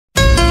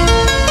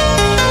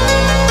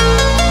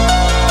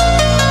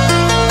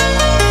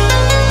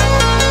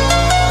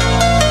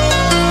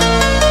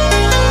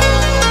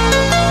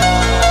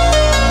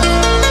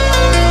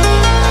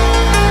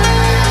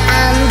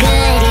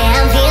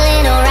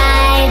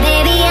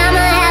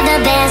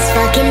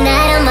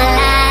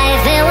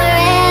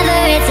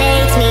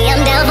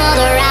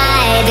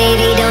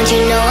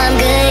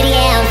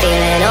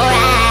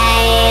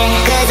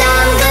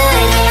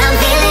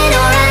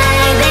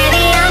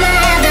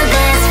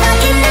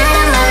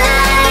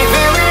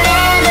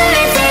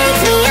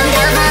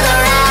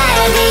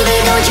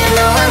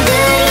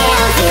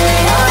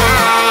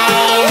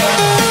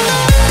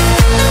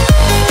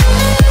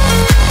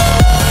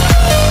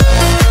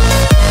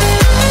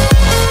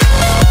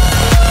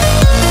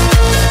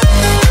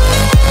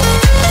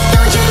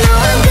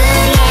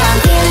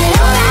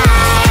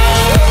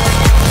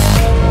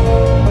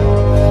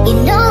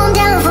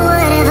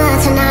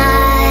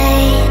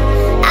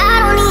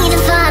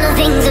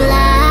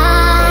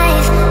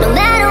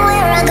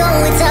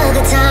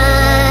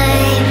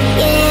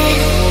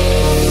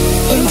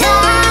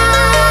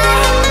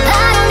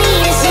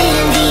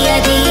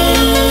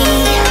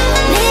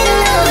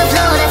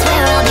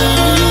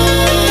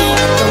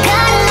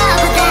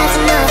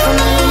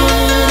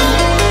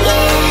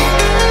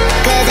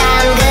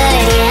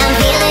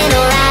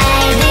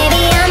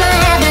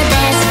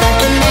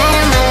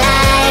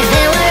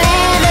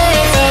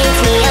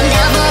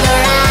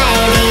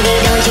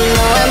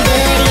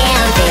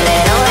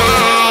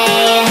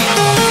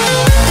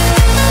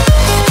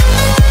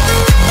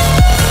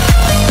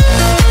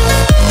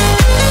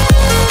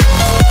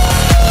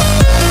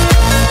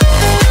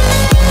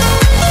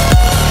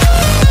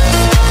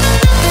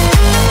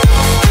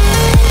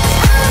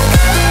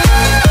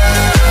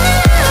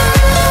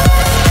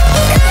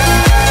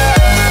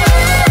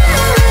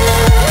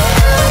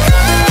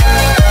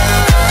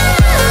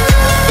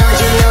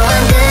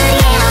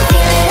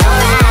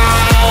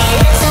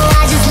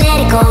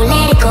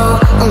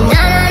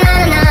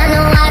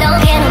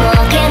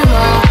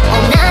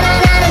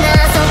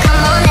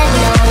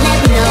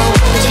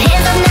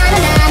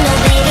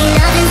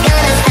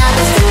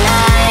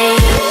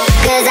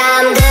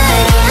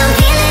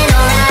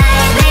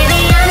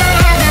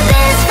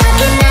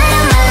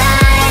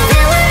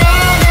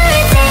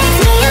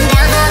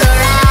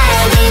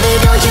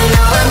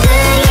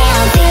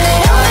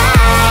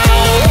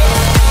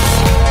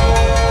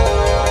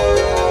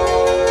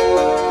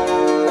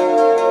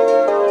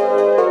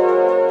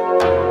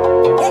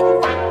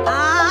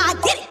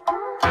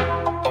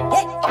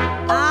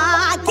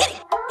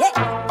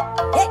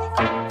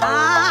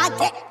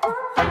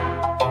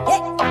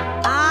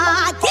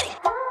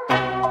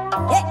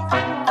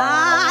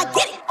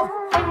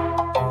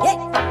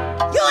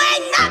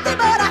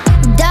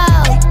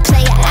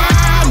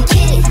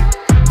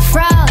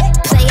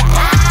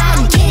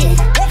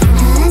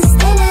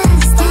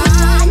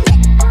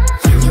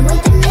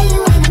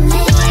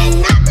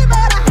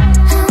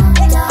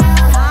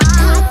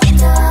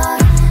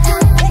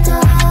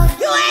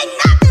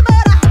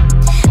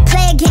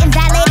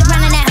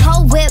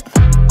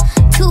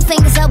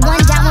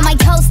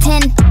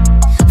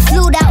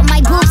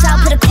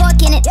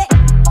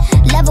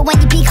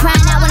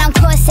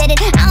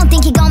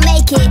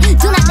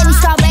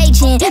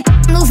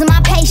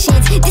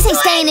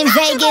in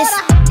Vegas.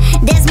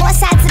 There's more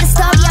sides to the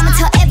story, I'ma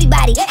tell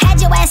everybody. Had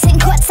your ass in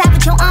courtside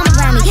with your arm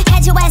around me.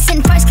 Had your ass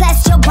in first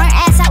class with your burnt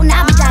ass out in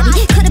Abu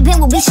Dhabi. Could've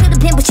been what we should've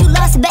been, but you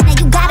lost the bet, now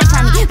you gotta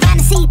find me. Find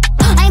a seat,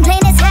 I ain't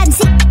playing this hide and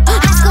seek.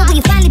 High school when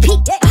you finally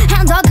peak,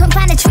 hound dog couldn't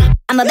find a treat.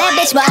 I'm a bad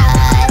bitch, but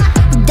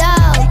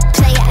dog,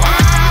 player,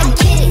 I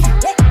get it.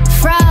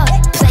 Fraud,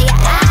 player,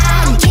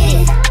 I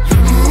get it.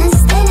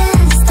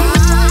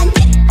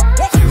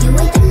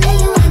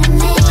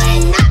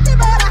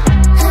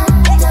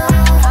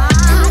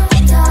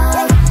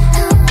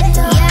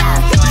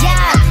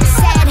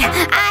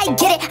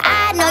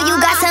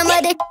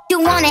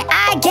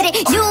 I get it,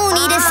 you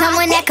needed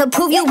someone that could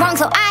prove you wrong,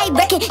 so I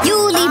reckon you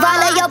leave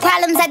all of your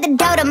problems at the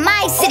door to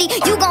my city.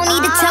 You gon'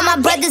 need to tell my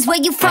brothers where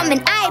you from,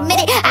 and I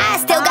admit it. I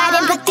still got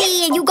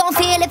empathy, and you gon'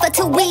 feel it for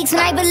 2 weeks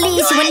when I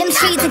release you in them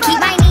streets. And keep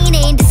my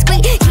meaning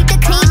discreet, keep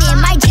the cleaning,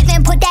 my Jeep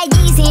and put that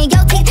Yeezy in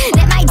your teeth.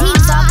 Let my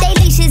D's off they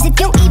leashes if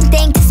you even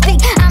think to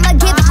speak. I'ma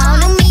give a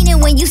whole new meaning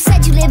when you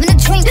said you live in a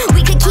dream.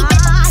 We could keep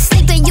that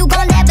sleeping, you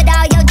gon' laugh at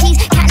all your G's.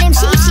 Count them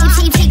sheep,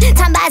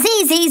 time by Z,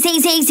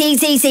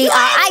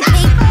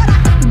 R.I.P.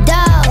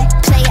 Dog,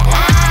 player,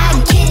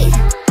 I get it.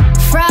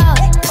 Fraud,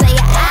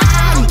 player,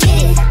 I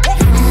get it.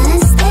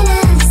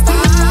 Understand.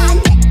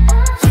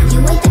 You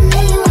wait a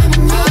minute,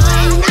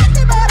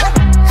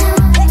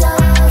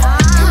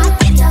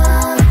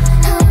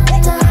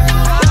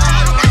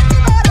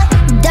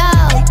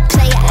 Dog,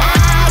 player,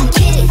 I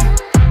get it.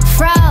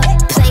 Fraud,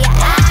 player,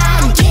 I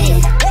get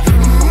it.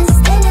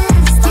 Understand.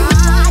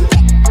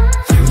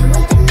 You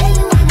wait a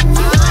minute,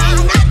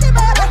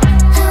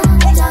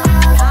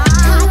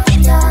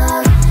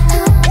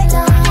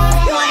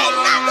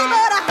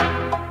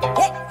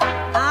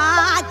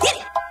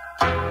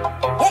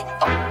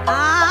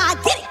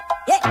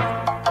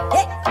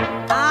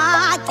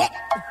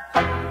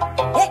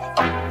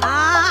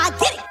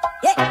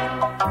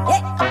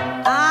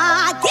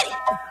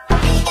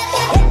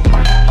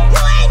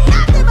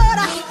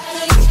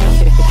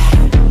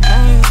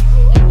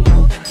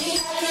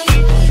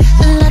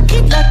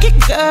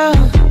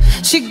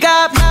 She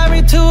got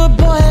married to a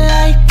boy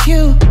like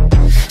you.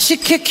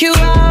 She'd kick you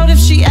out if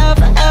she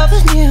ever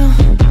knew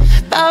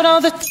about all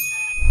the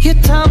you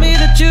tell me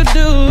that you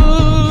do.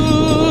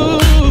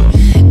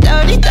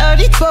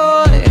 Dirty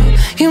boy,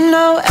 you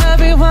know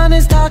everyone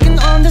is talking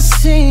on the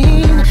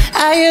scene.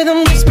 I hear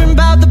them whispering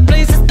about the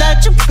places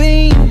that you've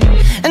been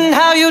and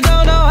how you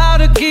don't know how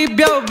to keep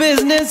your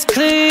business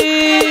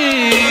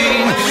clean.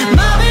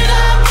 Mommy,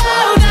 don't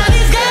go,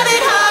 daddy's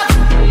getting hot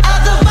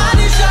at the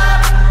body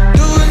shop,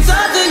 doing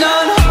something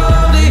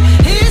unholy.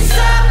 He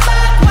sat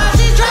back while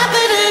she's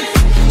dropping it.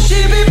 She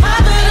be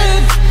popping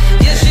it,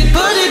 yeah, she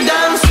put it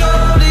down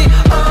slowly.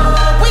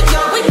 Oh, we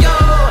go,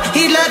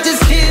 he left his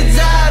kids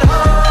at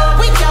home.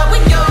 We go,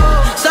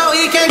 so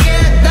he can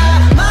get that.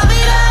 Mommy,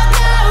 don't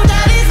go,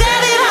 daddy's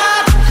getting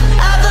hot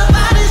at the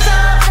body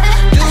shop,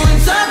 doing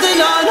something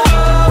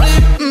unholy.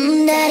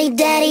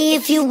 Daddy,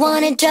 if you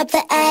wanna drop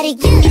the attic,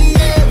 give me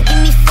love, give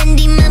me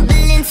Fendi, my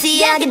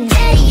Balenciaga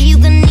daddy. You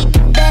gon' need to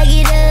bag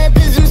it up,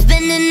 cause I'm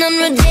spending on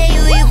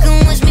Rodeo. You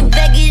can wish me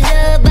back it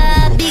up,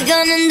 I'll be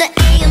gone in the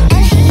AM.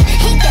 And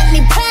he got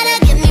me Prada,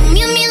 get me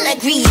Miu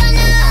like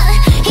Rihanna.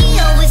 He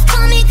always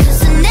call me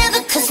cause I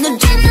never cause no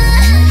drama.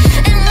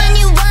 And when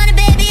you want it,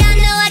 baby, I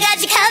know I got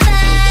you covered.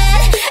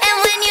 And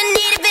when you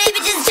need it, baby,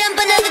 just jump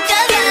under the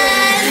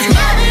covers.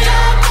 Mommy,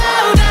 don't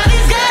go,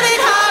 daddy's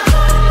getting hot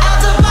at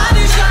the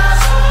body shop,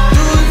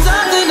 doing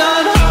something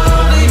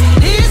unholy.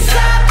 He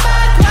sat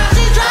back while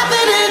she's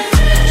dropping it.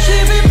 She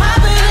be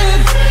popping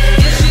it,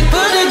 yeah, she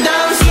put it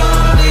down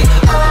slowly.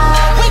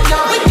 Oh, we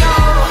go,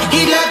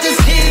 he left his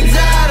kids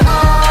at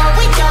home.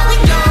 We go,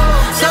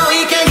 so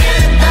he can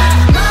get that.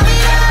 Mommy,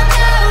 don't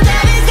go,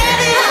 daddy's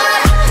getting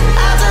hot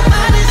at the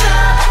body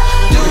shop,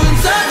 doing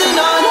something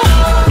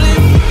unholy.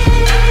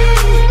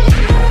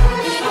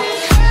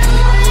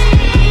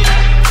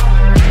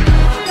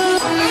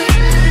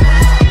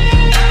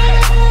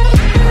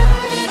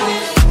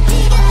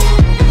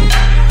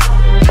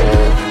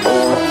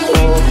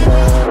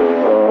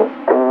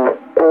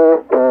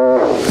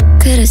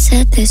 Could've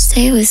said this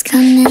day was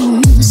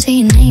coming.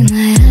 See your name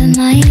right on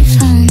my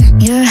phone.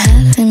 You're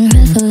having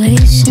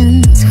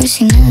revelations,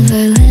 wish you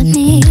never let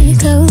me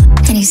go.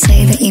 And you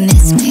say that you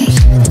miss me.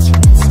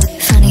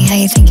 Funny how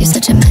you think you're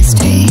such a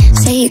mystery.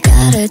 Say you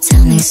gotta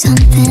tell me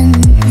something,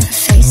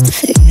 face to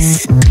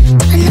face. I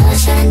know I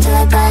shouldn't do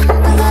it, but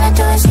I'm gonna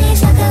do it. See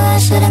exactly where I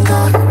shouldn't go.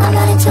 I'm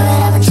not into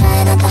it, I've been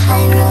trying out the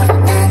high road,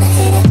 and I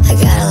hate it. I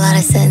got a lot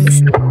of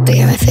sense, but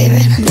you're my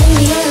favorite.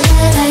 Maybe you're a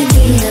bad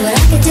idea, but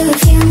I could do a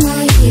few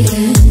more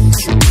years.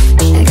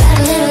 I got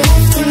a little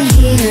left in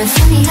here.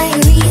 Funny how you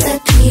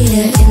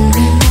reappear in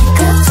my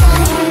makeup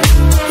time,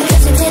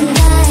 because I didn't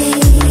die.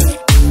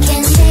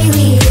 Can't say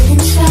we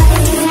didn't try.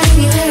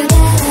 Maybe we're a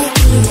bad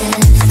idea.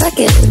 Fuck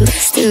it,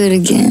 let's do it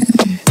again.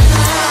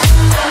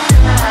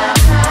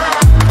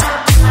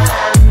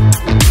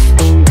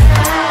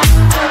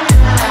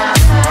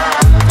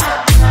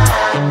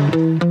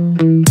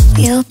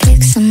 You'll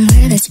pick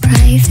somewhere that's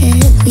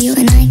private, you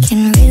and I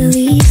can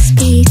really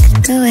speak.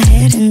 Go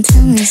ahead ahead and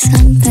tell me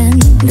something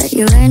that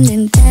you learned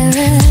in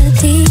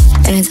therapy.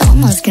 And it's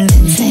almost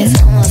convincing,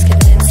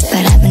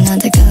 but I've been known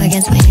to go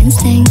against my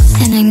instincts.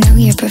 And I know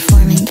you're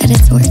performing, but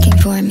it's working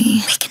for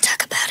me. We can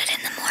talk about it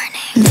in the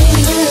morning.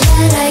 Maybe you're a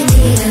bad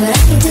idea, but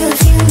I could do a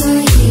few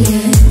more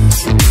years.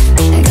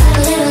 I got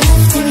a little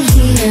left in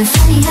here.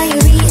 Funny how you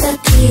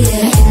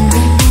reappear in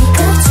my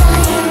makeup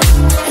time.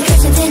 I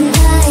guess I didn't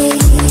die.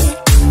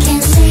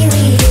 Can't say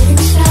we didn't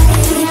try.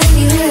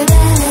 Maybe we're a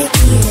bad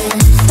idea.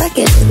 Fuck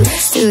it,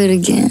 let's do it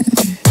again.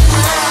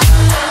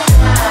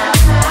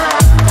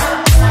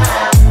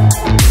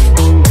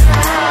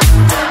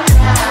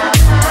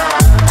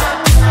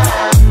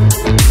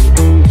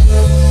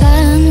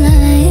 Bottom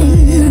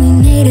line, we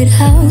made it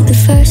out the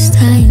first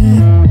time.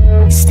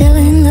 Still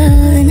in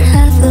love and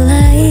half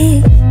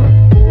alive.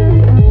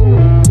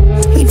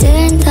 We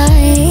didn't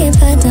die,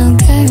 but no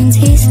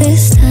guarantees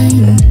this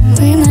time.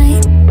 We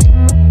might.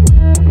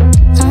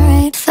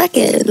 Alright, fuck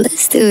it,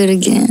 let's do it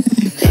again.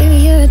 Baby,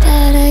 you're a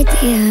bad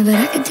idea, but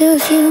I could do a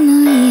few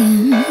more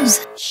years.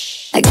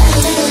 I got a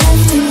little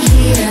left in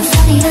here.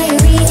 Funny how you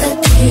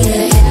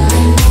reappear in my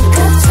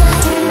makeup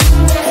time.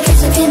 I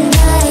guess I didn't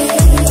die.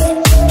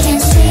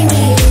 Can't say we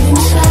didn't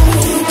try.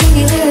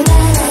 Maybe we're a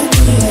bad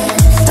idea.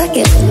 Fuck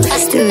it,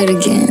 let's do it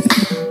again.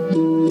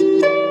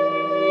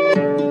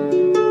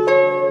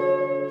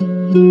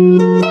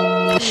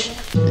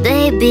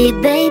 Baby,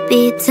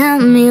 baby, tell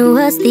me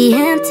what's the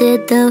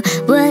antidote.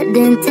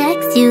 Wouldn't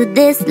text you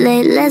this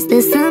late unless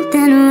there's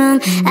something wrong.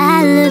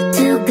 I look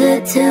too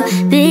good to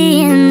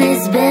be in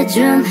this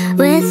bedroom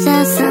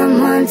without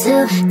someone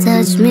to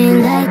touch me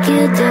like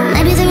you do.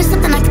 Maybe there was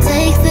something I could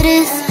take for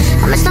this.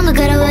 How much longer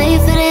could I wait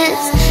for this?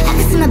 I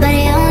can see my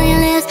body on your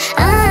lips,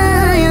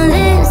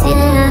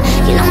 yeah.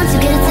 You know once you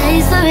get a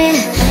taste for it,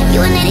 you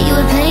would need it, you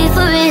would pay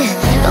for it.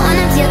 Going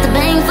empty at the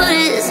bank for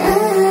this.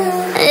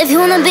 If you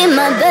wanna be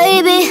my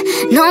baby,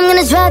 know I'm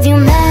gonna drive you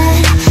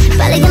mad.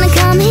 Probably gonna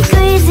call me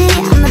crazy,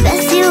 I'm the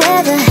best you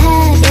ever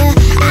had, yeah.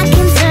 I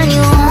can turn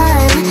you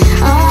on.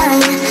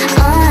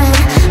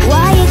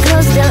 While you're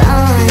close, still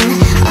on.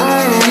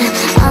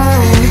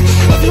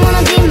 If you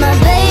wanna be my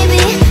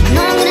baby,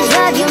 know I'm gonna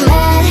drive you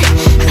mad.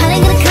 Probably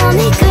gonna call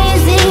me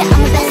crazy,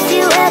 I'm the best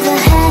you ever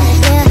had,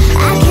 yeah.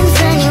 I can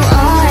turn you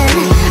on.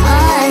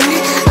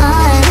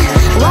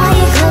 While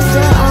you're close,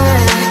 still on.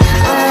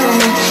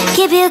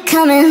 Keep you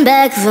coming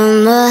back for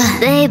more.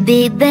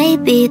 Baby,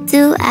 baby,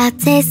 do I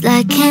taste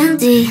like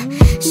candy?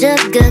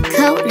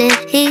 Sugar-coated,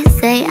 he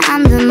say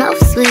I'm the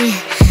most sweet.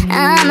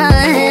 I'm a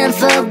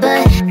handful,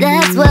 but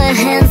that's what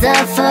hands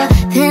are for.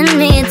 Pin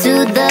me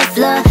to the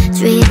floor,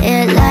 treat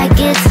it like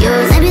it's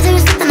yours. Maybe there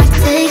was something I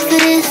could take for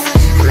this.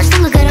 How much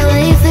longer could I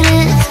wait for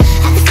this?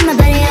 I can see my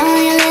body on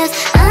your lips,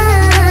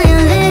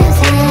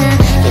 yeah.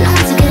 You know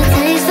once you get a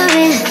taste for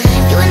it,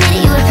 you would need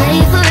it, you would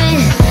pay for it.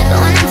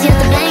 Going empty at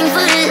the bank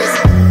for this.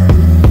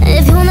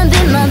 If you wanna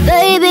be my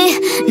baby,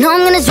 know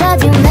I'm gonna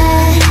drive you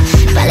mad.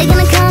 Probably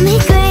gonna call me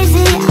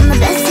crazy, I'm the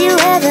best you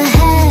ever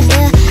had,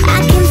 yeah. I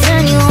can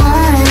turn you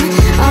on.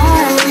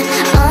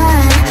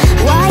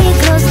 While you're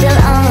close, still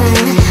on.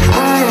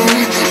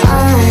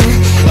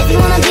 If you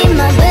wanna be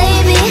my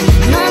baby,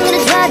 know I'm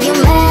gonna drive you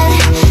mad.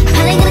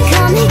 Probably gonna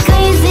call me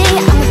crazy,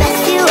 I'm the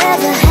best you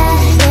ever had,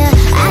 yeah.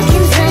 I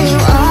can turn you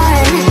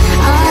on.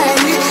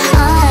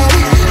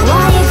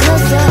 While you're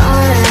close, still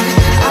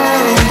on.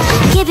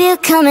 Keep you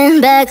coming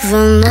back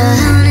for more.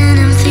 And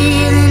I'm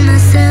feeling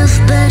myself,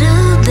 but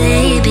oh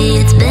baby,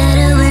 it's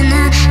better when I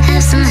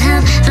have some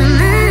help from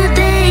my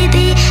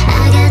baby.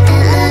 I got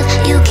that love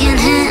you can't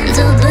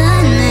handle,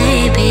 but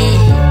maybe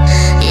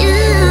you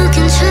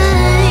can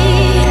try.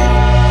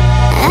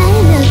 I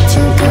look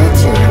too good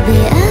to be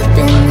up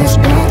in this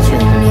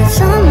bedroom. Need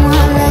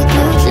someone like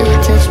you to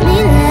touch me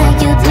like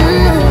you do.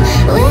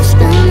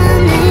 Whisper my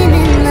name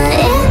in my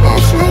ear,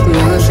 that's like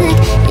music.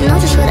 You know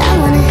just what I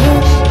wanna hear,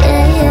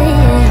 yeah.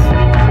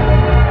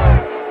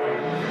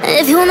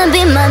 If you wanna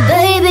be my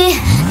baby,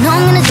 know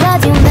I'm gonna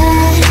drive you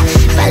mad.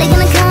 Probably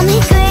gonna call me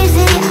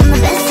crazy, I'm the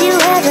best you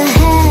ever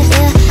had,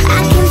 yeah. I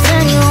can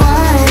turn you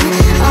on.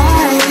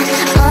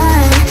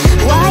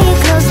 While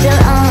you're close, still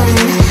on.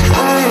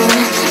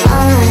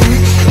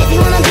 If you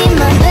wanna be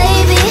my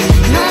baby,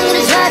 know I'm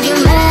gonna drive you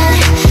mad.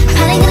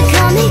 Probably gonna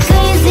call me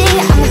crazy,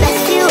 I'm the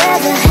best you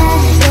ever had,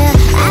 yeah.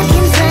 I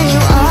can turn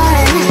you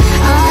on.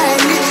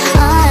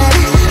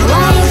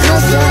 While you're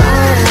close, still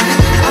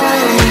on.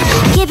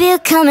 Keep you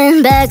coming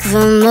back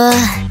for more.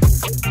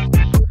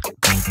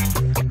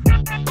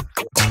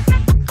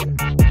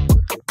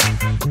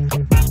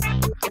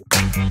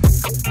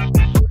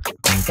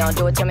 Don't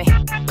do it to me.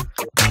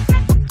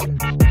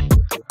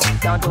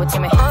 Don't do it to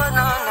me. Oh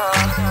no no,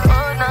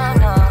 oh no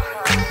no.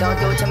 Don't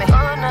do it to me.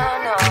 Oh no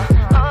no,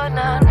 oh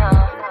no no.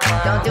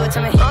 Don't do it to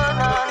me. Oh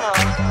no no,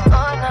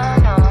 oh no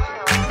no.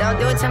 Don't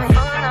do it to me.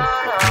 Oh no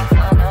no.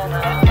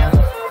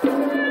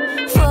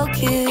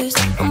 Focused,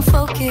 I'm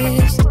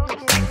focused.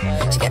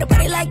 She got a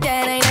body like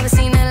that, I ain't never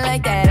seen it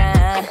like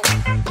that.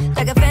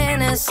 Like a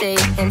fantasy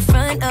in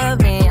front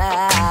of me. I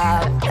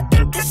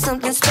think there's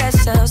something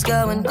special. else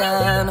going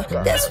down.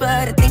 That's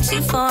right, I think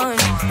she foreign.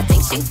 I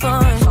think she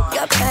foreign.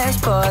 Got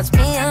passports,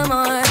 me I'm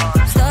on.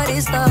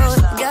 Started slow,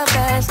 got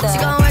faster. She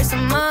gon' work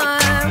some more,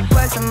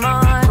 work some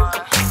more.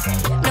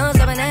 No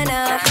stopping her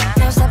now,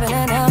 no stopping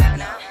her now.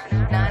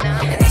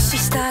 And then she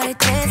started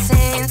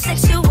dancing,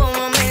 sexual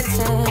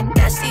momentum.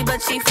 Nasty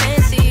but she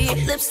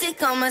fancy,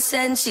 lipstick on my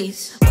satin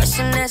sheets. What's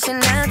your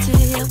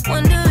nationality? I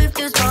wonder if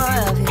there's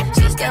more of it.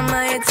 She's got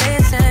my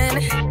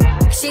attention.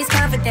 She's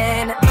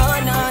confident, oh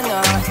no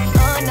no,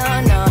 oh no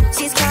no.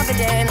 She's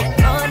confident,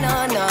 oh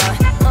no no,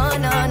 oh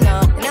no no.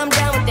 And I'm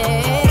down with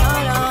it, oh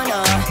no no,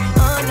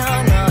 oh no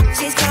no.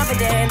 She's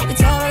confident, you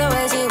tell her the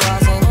way she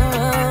walks in the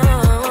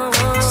room.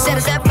 She said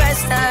it's that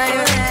first time,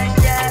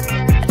 yeah.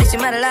 I think she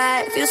might have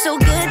lied, feels so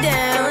good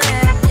down,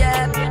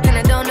 yeah. And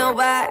I don't know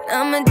why,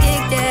 I'm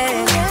addicted,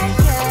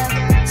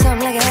 yeah.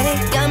 Something like a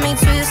headache got me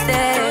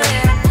twisted,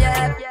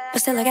 yeah. But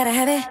still I gotta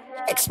have it,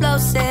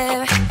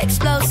 explosive,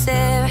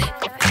 explosive.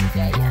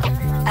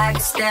 I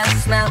can still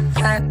smell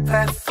her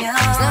perfume.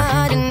 It's not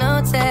hard to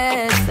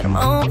notice that I'm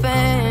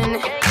open,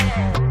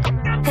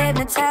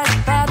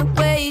 hypnotized by the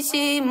way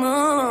she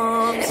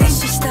moves. And then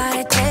she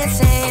started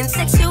dancing,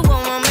 sexual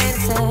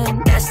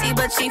momentum. Nasty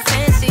but she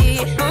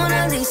fancy,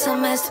 Mona Lisa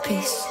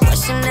masterpiece.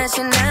 What's your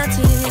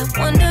nationality? I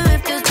wonder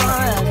if there's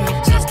more of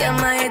it. She's got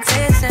my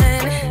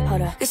attention,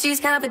 hold up, cause she's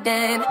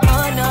confident.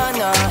 Oh no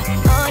no,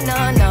 oh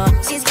no no.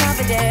 She's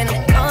confident.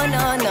 Oh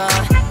no no,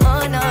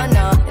 oh no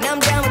no. And I'm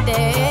down with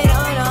it.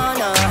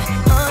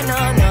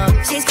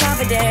 She's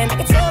confident, I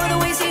can tell the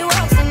way she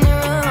walks in the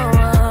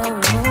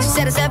room. She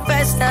said it's that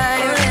first time,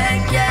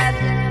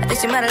 yeah. I think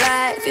she might have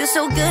lied, feels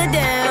so good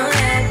down,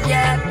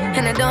 yeah.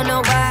 And I don't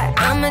know why,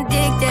 I'm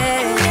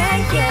addicted,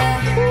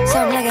 yeah.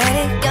 Something like a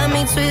headache got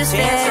me twisted,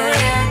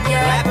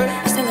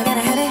 yeah. I still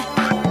gotta have it.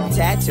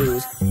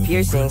 Tattoos,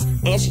 piercings,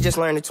 and she just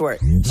learned to twerk.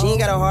 She ain't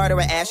got a heart or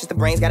an ass, just the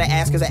brains. Gotta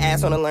ask cause her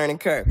ass on a learning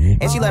curve.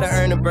 And she let her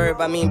earn the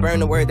verb, I mean burn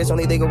the word. That's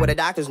only legal what the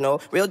doctors know.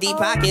 Real deep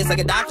pockets like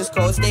a doctor's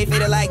coat. Stay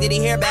faded like Diddy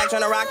hair back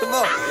trying to rock the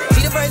boat.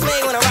 She the first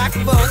maid when I rock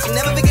the boat. She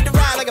never forget to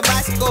ride like a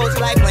bicycle. She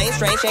like planes,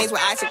 train chains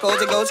with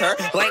icicles. It goes her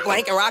blank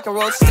blank and rock and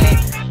roll stay.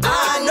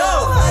 I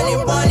know, honey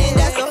bunny,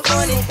 that's the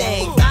funny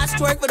thing. God's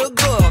twerk for the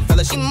good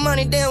fella. She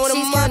money down with a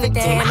money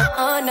thing.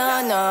 Oh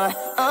no no,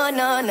 oh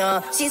no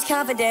no. She's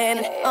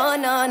confident. Oh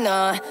no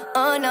no,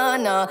 oh no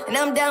no. And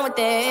I'm down with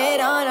it.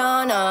 Oh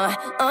no no,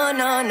 oh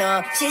no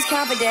no. She's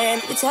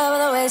confident. You tell her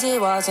the way she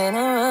walks in the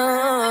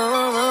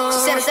room. She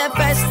said it's that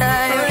first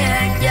time,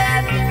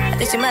 yeah. I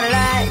think she might have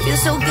lied.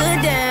 Feels so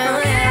good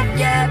down,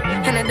 yeah.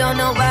 And I don't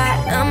know why,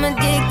 I'm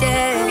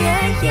addicted,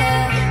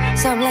 yeah.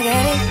 Something like a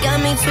headache got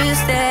me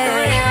twisted,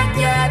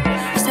 yeah.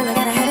 I still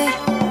gotta have it.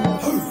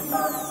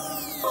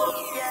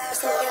 I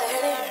still gotta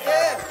have it.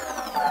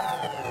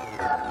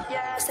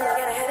 I still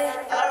gotta have it.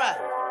 Alright.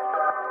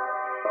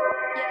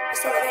 I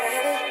still gotta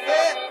have it.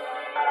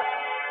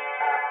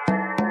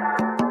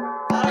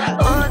 Alright.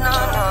 Oh no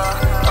no,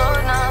 oh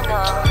no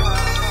no,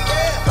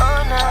 oh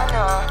no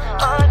no,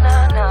 oh no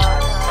no,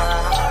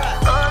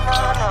 oh no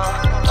no,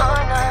 oh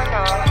no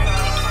no,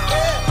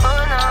 oh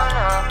no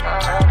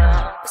no.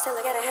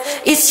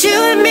 It's you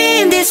and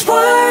me in this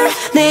world.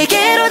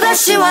 내게로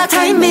다시 와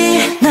time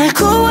me. 날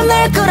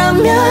구원할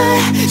거라면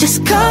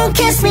just come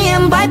kiss me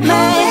and bite me.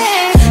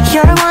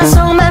 You're one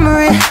soul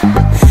memory.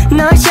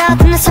 널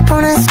찾는 내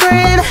사포는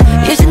scream.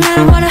 이제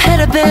나를 wanna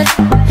hit a bit.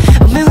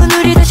 운명은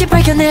우리 다시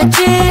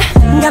발견했지.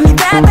 Got me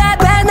bad bad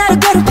bad 나를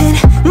괴롭힌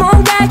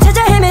뭔가를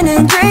찾아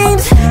헤매는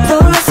dreams.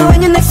 떠올랐어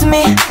when you're next to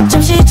me.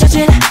 잠시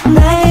잊혀진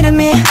나의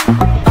이름이.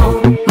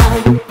 Oh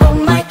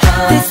my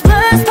god. This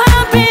blood's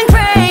pumping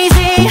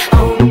crazy.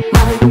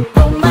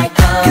 Oh my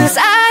god. Cause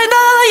I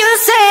know you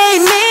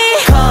save me.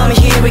 Come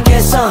here we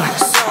get some.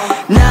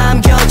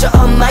 남겨줘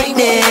on my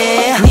knee.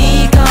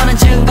 네 거는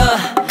증거.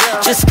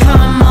 Just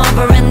come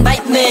over and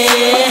bite me.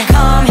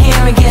 Come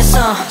here and get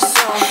some.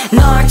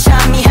 널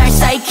참미할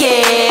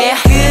사이게.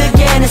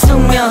 그게 내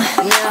숙명.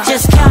 Just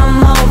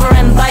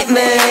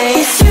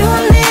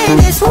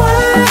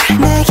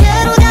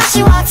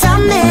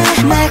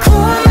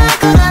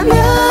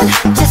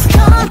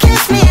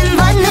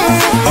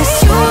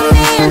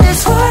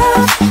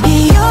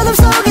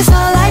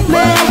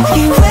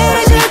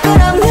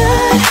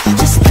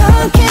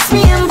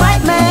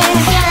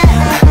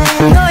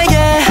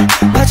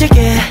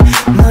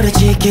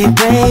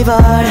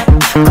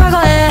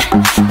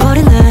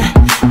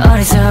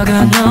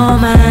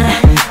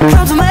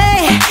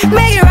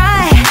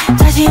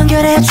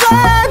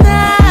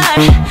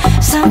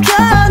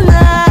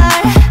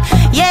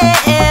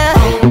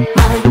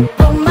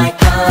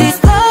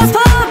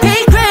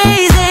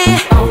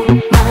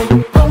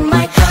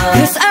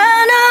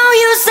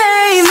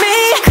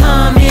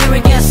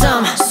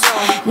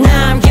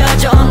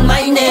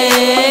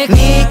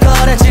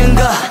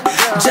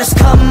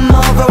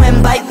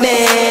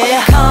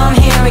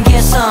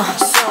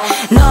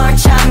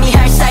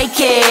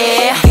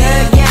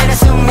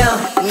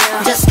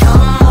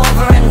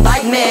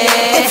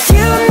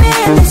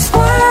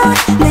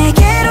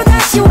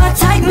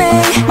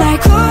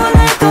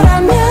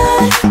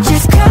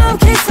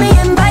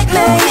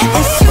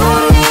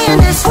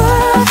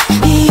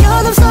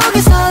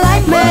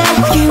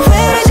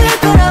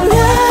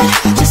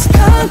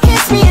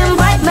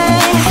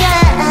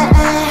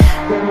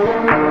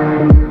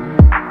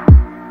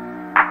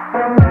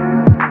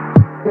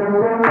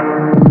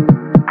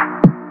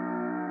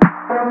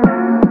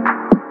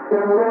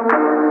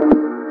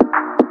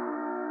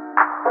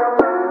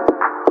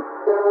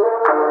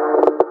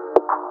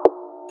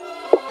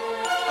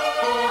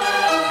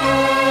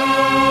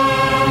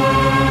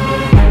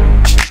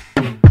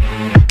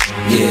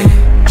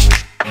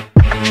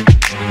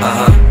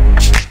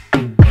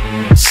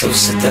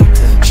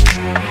seductive.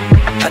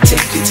 I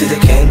take you to the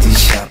candy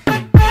shop.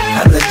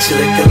 I let you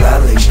lick the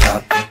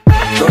lollipop.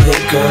 Go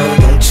ahead, girl,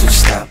 don't you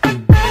stop.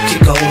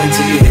 Keep going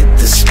till you hit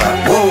the spot.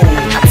 Whoa.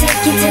 I'll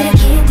take you to the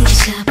candy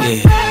shop.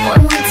 Yeah.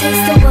 One more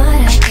taste of what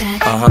I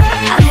got.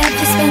 I'll have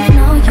you spending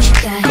all you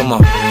got. Come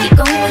on. Keep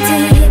going till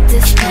you hit the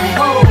spot.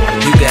 Whoa.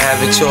 You can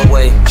have it your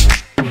way.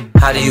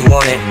 How do you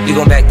want it? You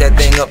gon' back that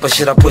thing up or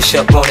should I push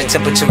up on it?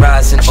 Temperature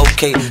rising,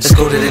 okay, let's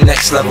go to the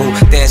next level.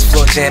 Dance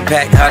floor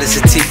jam-packed, hot as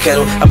a tea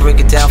kettle. I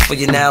break it down for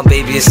you now,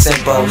 baby, it's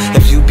simple.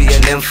 If you be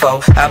an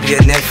info, I'll be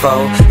an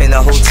info. In a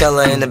hotel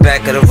or in the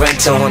back of the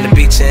rental, on the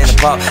beach or in the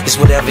park, it's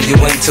whatever you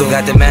into.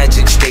 Got the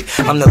magic stick,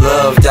 I'm the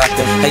love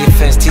doctor. How your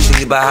fans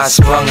teasing you about how I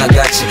sprung, I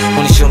got you.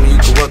 Wanna show me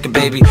you can work it,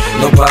 baby?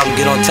 No problem,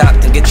 get on top,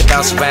 then get to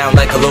bounce around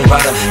like a low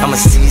rider. I'm a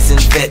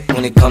seasoned vet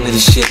when it comes to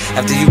this shit.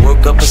 After you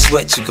work up a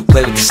sweat, you can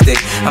play with the stick.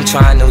 I'm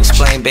trying to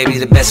explain, baby,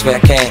 the best way I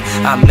can.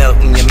 I melt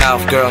in your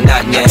mouth, girl,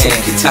 not in your hand. I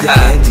take you to the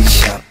candy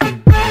shop.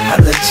 I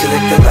let you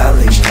lick the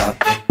lollipop.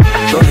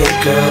 Go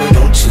ahead, girl,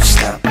 don't you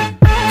stop.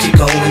 Keep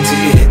going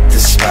till you hit the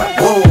spot.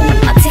 Whoa.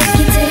 I'll take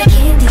you to the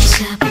candy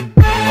shop.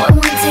 One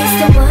more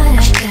taste of what I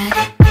got.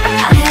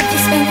 I'll have you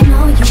spending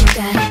all you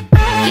got.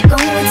 Keep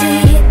going till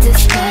you hit the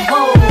spot.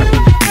 Whoa.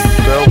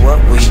 Girl, what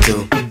we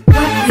do,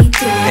 What we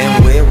do,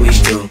 and where we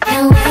do,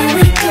 and where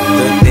we do,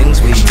 the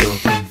things we do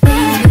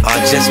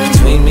are just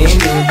between me and you,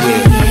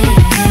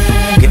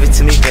 yeah. Give it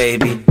to me,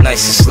 baby,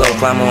 nice and slow.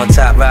 Climb on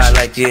top, ride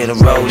like you're in a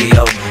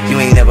rodeo. You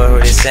ain't never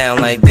heard it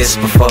sound like this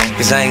before,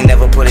 cause I ain't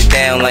never put it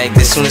down like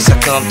this. Soon as I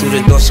come through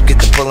the door, she get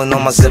the pulling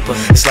on my zipper.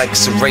 It's like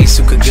it's a race,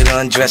 who could get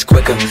undressed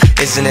quicker.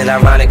 Isn't it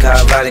ironic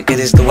how erotic it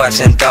is to watch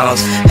them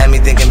thongs? Had me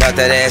thinking about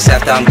that ass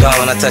after I'm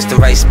gone. I touch the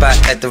right spot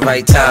at the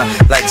right time.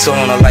 Lights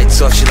on or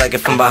lights off, she like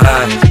it from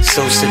behind.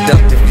 So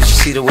seductive, you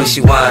should see the way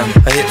she whine.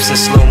 Her hips in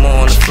slow-mo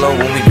on the floor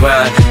when we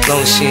grind.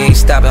 Long as she ain't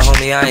stopping,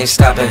 homie, I ain't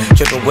stopping.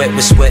 Dripping wet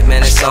with sweat,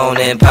 man, it's on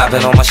and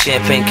popping on my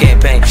champagne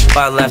campaign.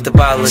 Bottle after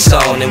bottle is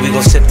on, and we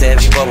gon' sip to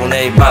every bubble and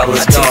every bottle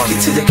is gone. I take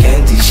you to the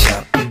candy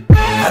shop.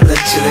 I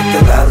let you lick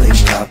the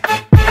lollipop.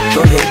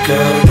 Go ahead,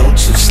 girl, don't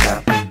you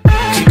stop.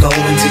 Keep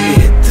going till you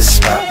hit the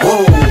spot.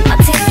 Whoa. I'll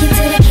take you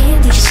to the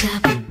candy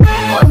shop.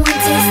 One more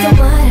taste of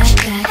what I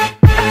got.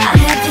 I'll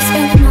have you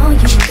spending all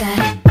you got.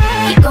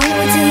 Keep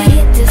going till you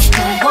hit the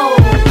spot. Whoa.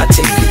 I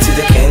take you to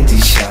the candy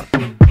shop.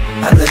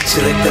 I let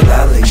you lick the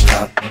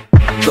lollipop.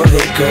 Go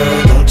ahead, girl,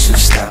 don't you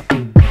stop.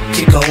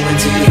 Keep going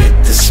till you hit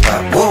the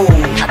spot. Whoa.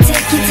 I'll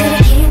take you to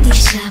the candy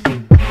shop.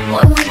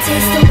 One more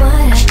taste of what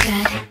I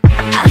got.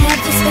 I'll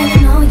have you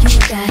spending all you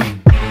got.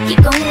 Keep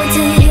going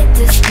till you hit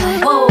the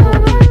spot. Whoa.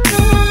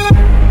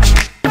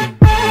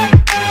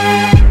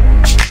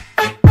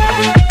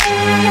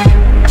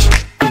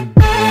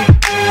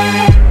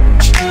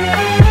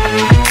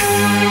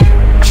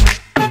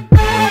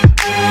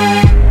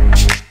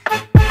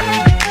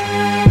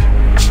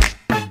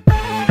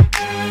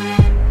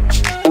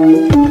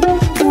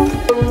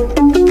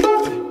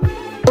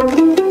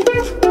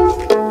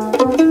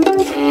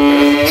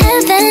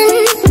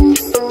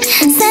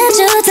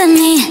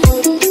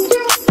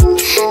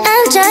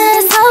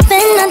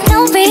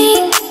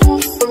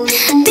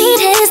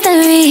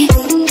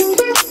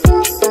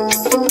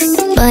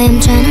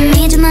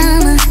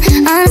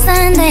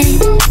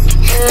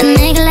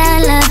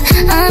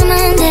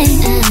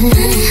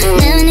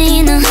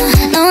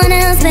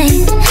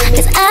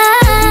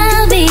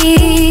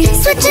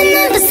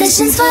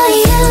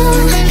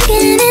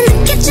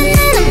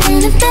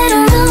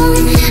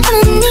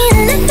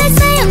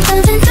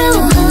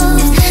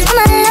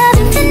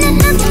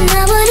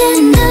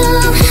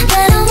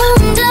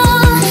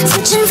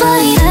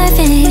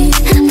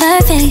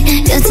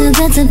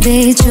 To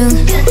be true,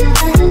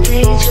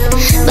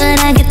 but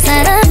I get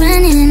tired of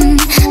running.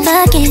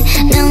 Fuck it,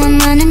 now I'm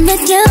running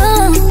with you,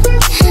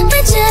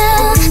 with you.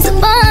 So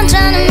boy, I'm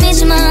trying to meet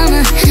your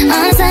mama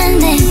on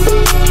Sunday,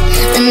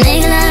 the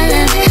nigga I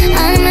love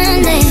on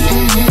Monday.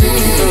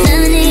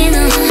 Never need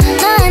no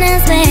one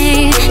else,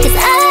 babe, cause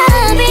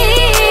I'll be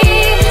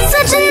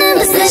switching the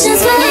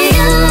positions for you.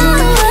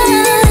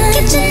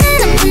 Kitchen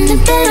and I'm in the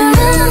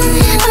bedroom.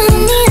 I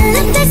don't need a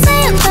lift, they say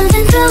I'm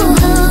pumping through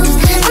holes.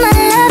 I'm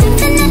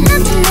alive and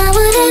nothing I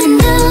would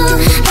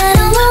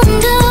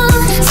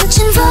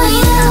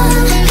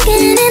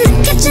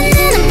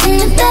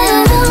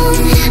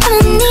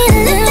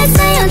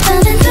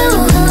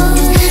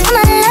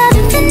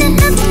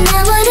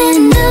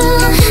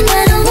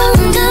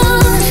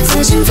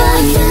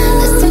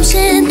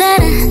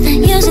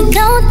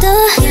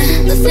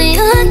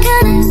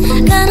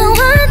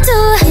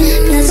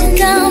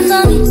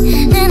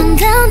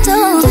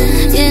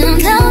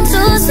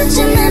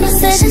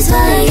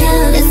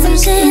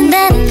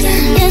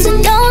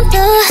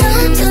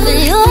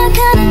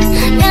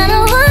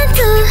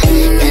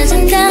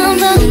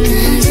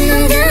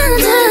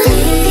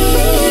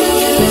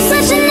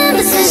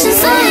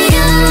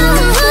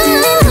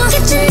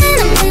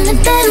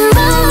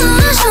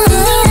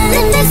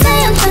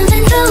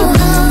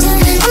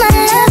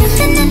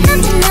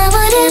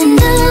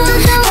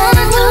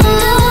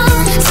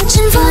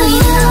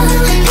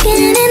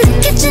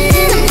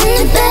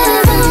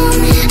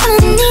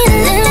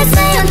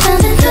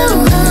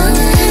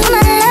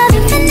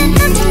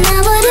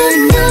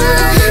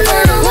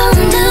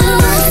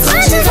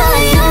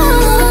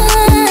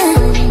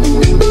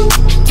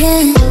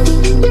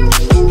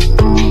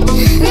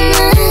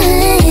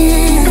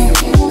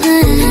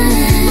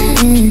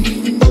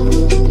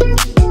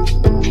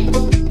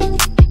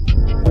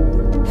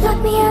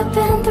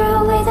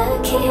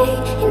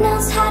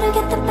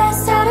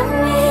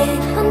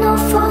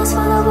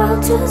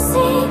to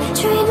see.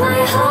 Train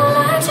my whole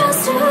life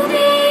just to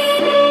be.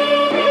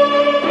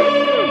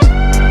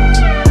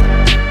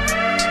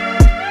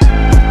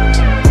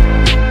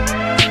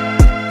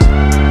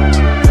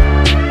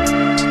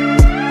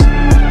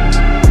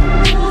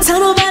 Tell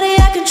nobody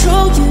I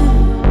control you.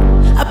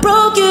 I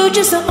broke you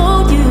just to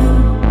own you.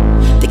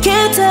 They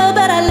can't tell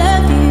but I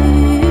love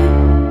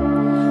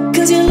you,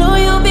 'cause you're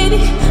loyal, baby.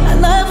 I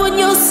love when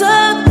you're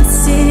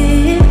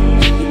submissive.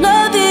 You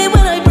love it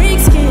when I break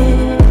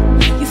skin.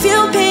 You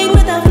feel pain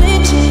without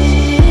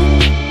flinching.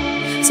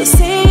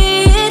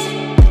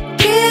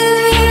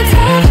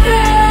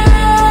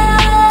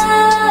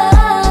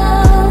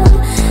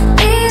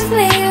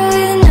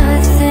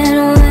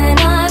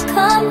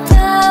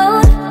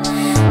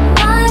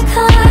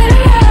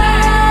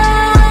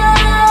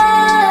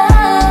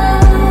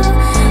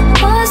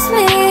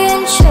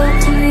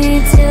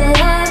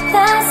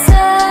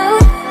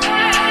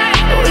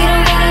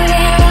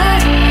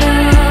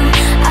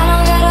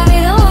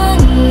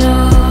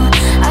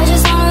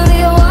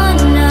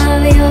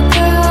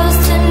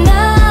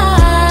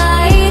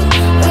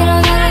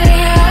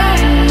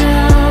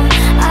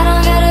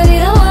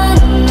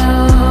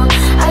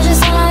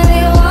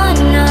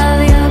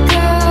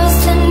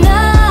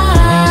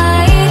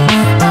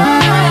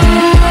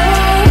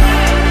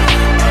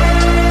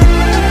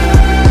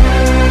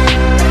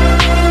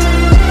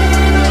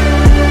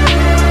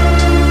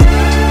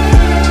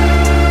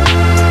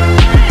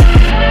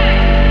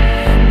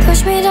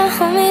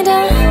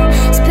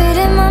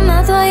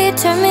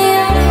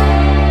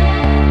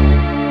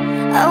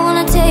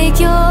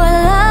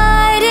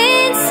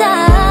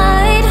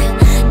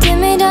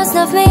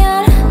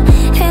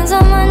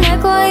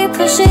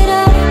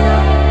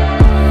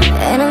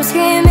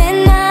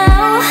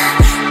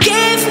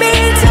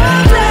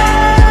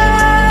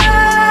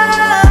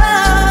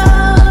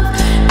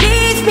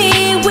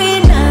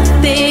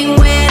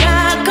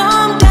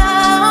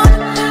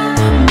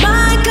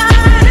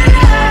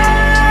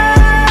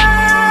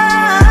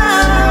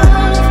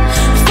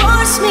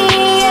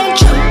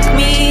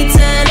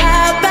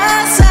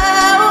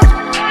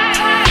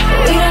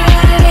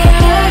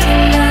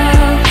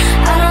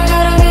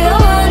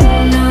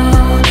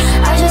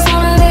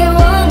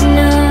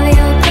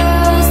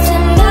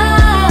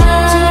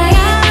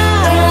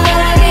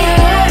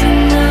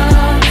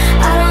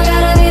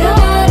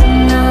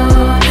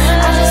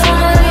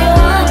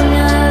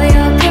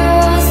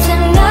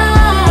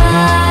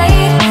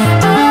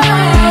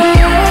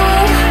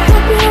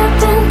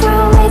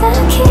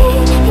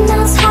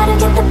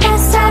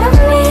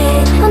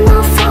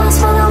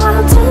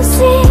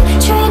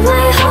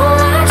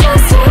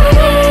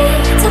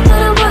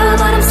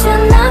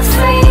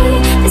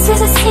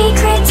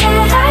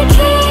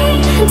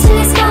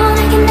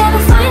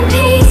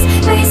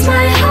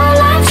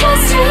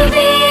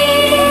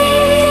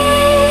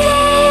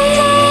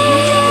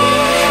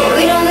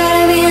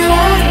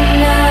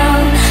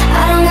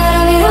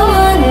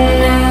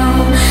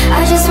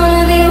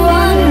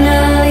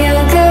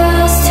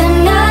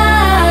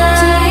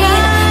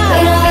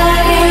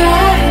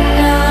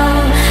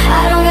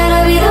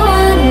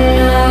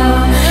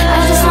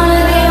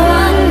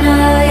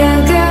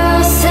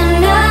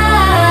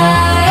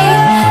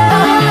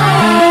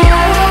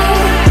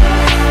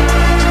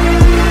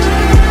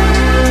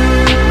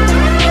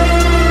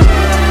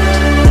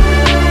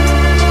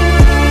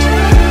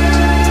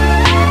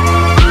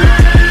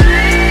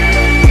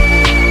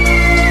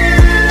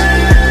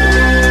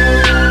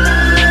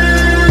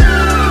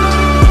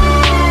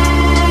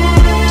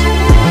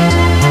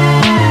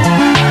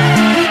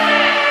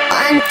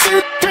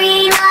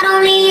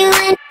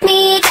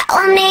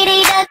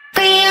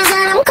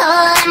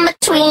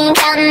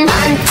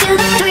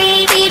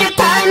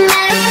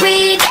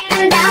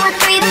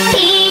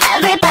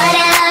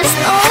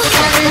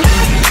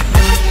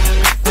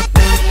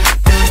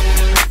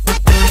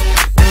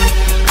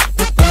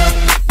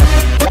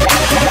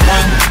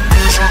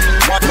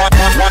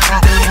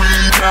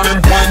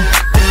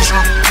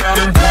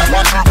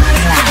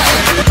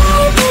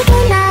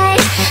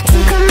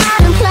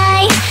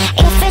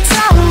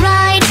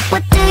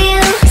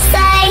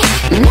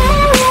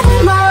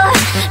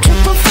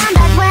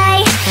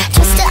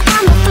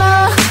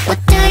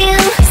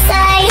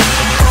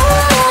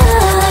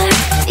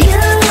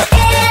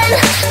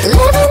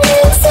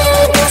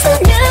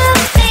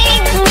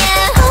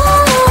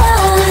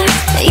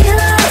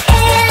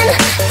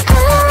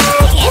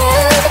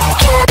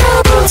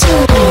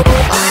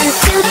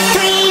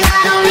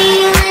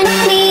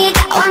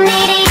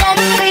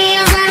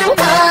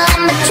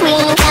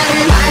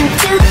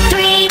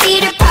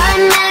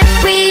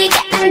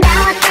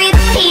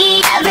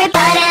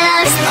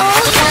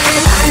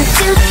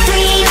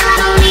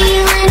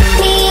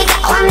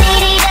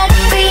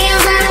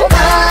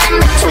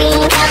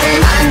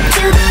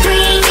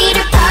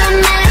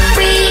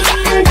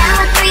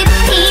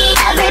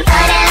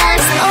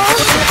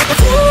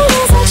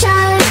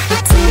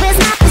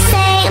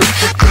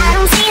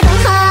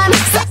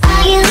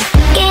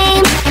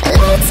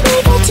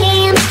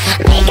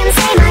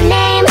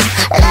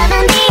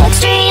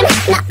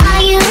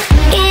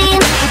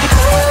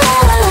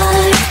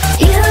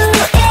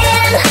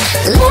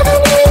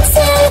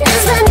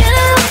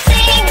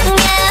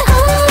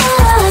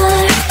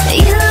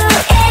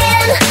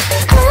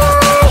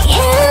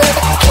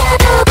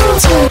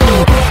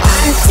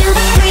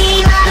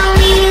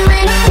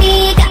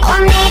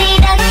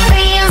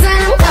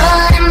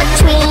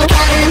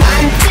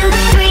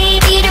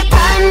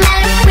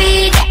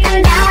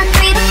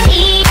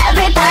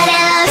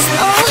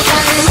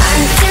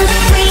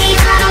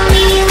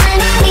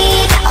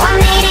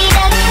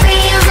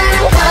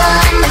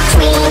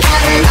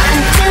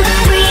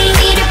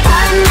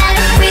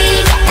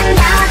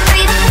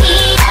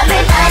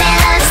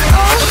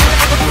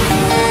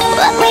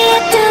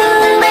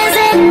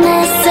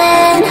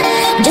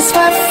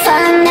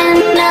 fun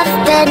and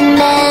nothing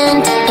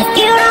meant. If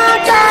you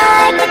don't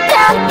like the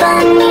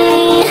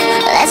company,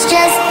 let's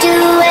just do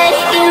it,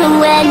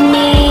 you and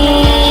me.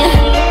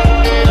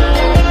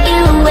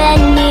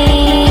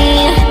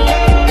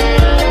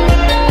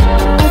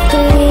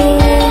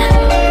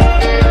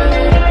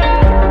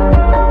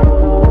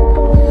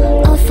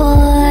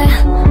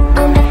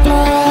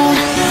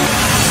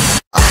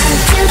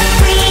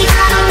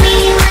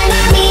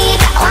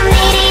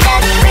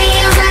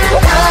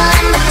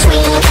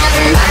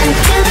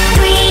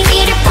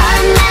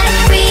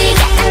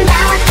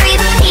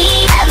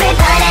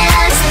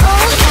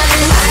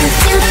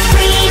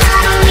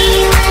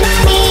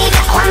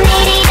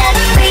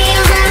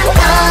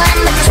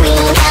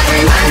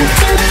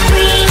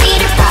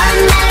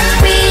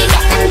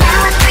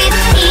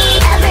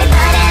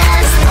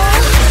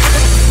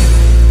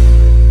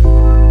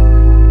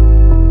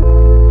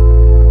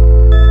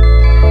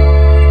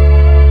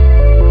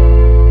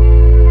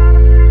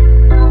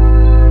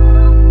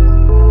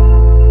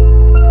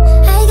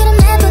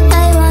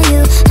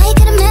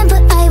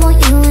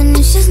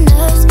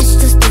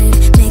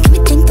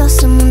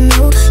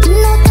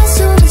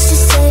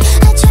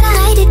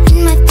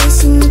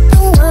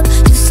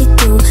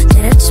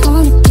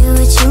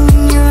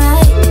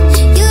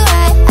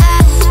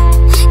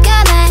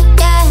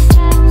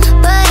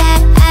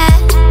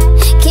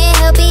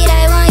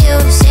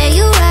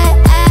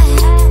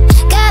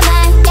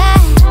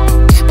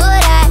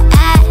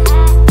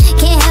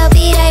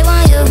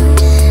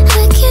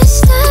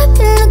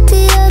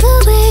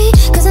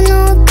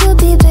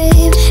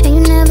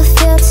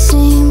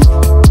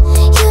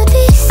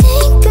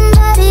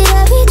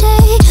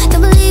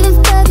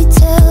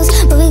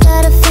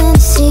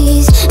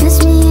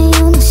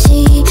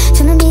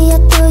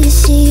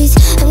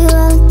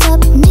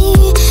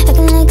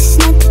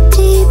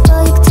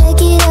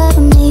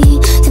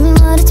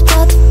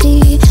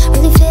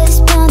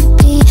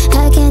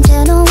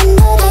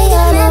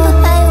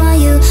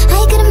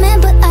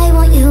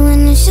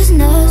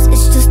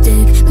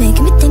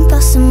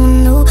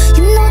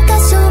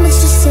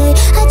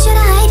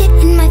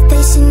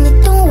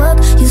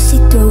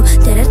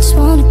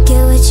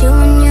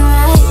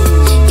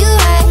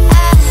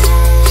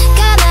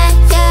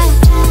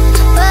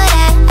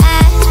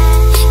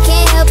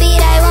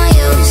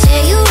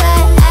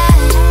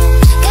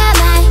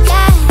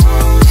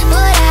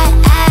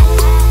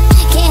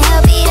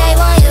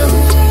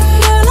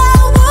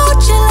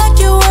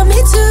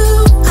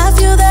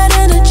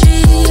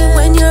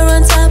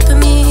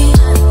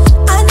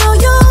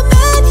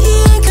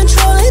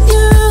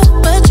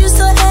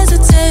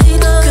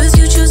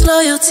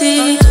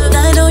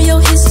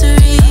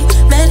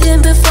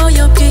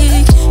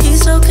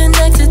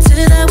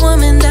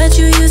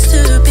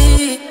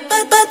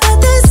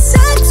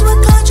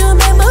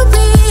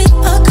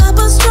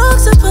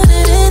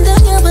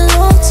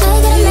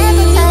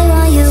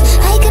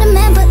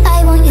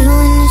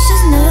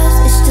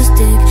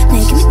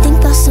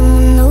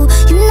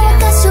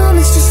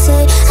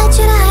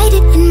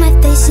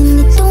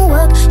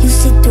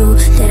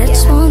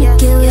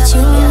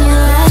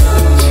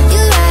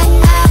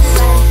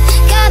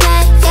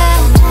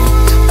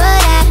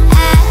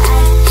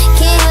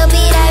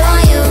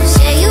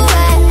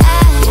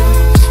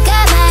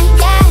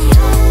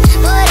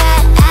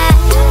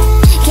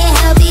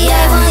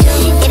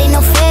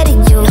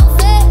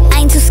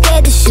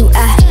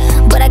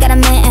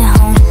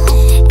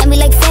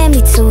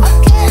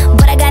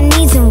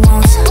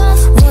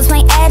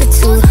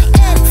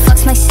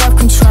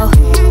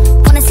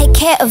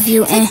 Of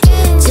you and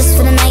just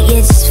for the night,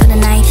 yeah, just for the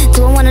night.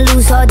 Do I wanna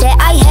lose all that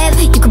I have?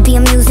 You could be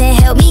amused and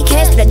help me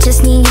catch, but I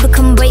just need you to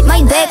come break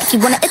my back. If you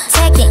wanna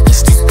attack it,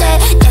 it's just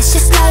that's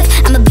just life.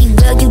 I'ma be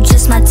real, you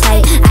just my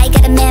type. I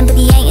got a man, but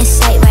he ain't in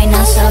sight right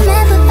now, so I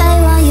got a man, but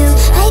I want you.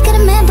 I got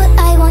a man, but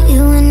I want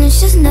you, and it's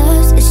just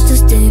nerves, it's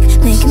just dick,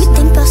 making me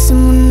think about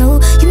someone new.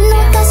 You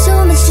know I got so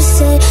much to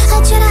say.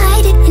 I try to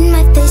hide it in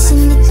my face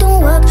and it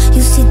don't work.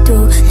 You see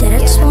through that I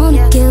just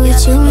wanna get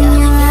with you, and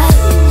you're right.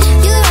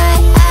 You're right.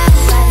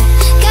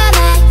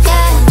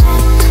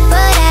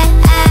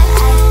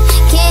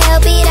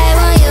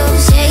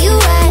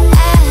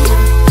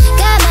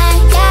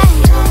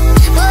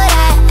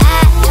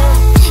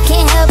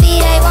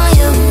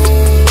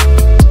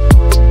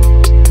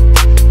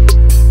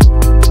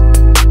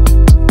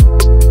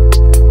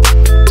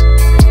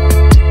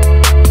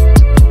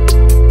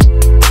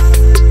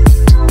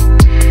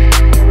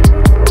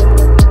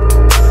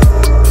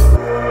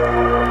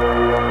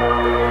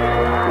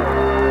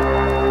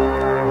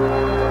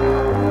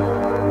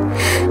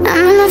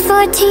 I'm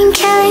 14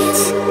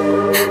 carats,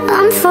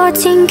 I'm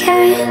 14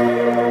 karat.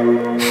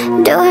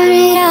 Doing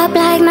it up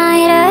like my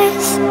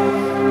dress.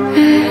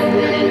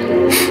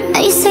 Now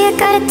you say I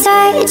got a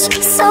touch,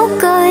 so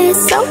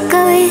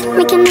good,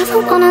 make you never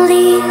wanna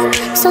leave.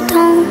 So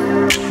don't.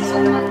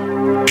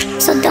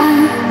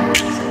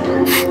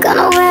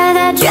 Gonna wear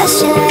that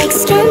dress you like,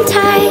 skin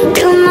tight.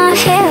 Do my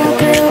hair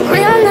up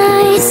real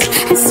nice,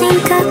 and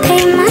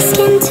syncopate my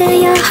skin to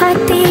your heart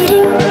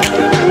beating.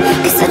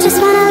 Cause I just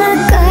wanna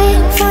look good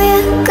for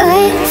you,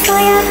 good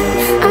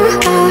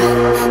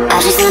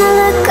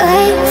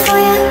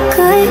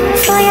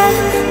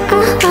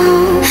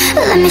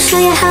show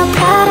you how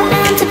proud I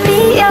am to be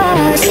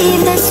yours.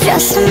 Leave this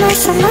just a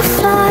mess on the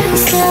floor.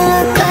 Still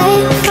look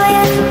good for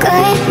you,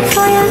 good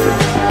for you.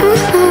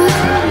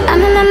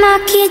 I'm in my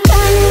marquee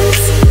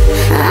diamonds,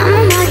 I'm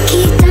a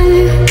marquee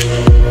diamond.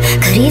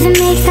 Could even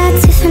make that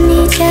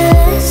Tiffany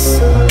jealous.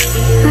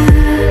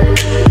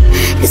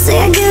 You say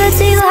I give it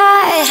to you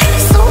high,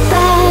 so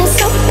bad,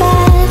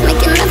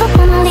 make you never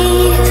wanna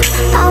leave.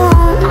 I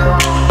won't.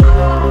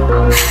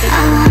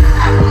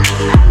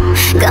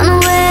 Gonna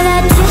wear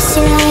that dress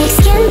you like,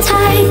 skin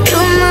tight, do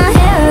my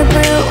hair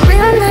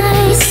real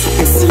nice,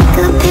 and sneak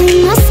up in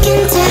my skin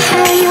to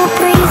hear you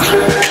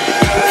breathing.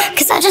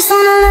 'Cause I just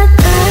wanna look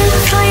good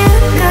for you,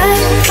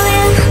 good for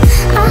you.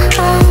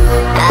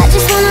 I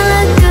just wanna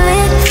look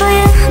good for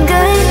you,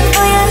 good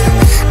for you.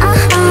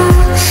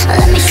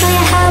 Let me show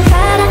you how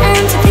proud I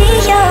am to be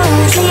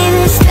yours. Leave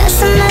this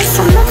dress a mess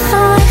on the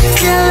floor.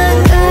 Still look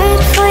good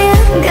for you,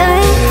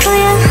 good for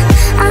you.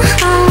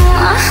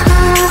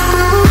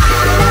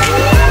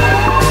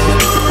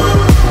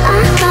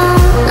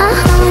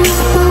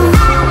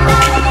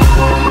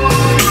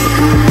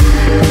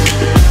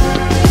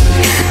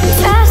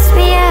 Trust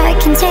me, I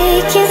can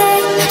take you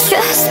there.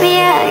 Trust me,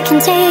 I can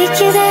take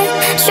you there.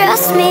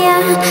 Trust me,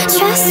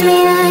 trust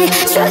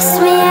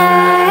me,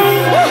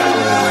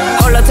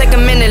 Hold up, take a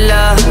minute,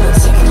 love,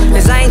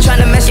 'cause I ain't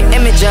tryna mess your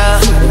image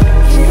up.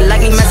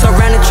 Like me mess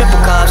around in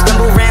triple cups.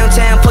 Stumble around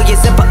town, pull your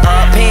zipper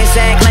up. Pants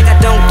act like I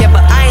don't get,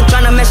 but I ain't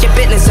tryna mess your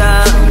business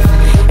up.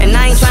 And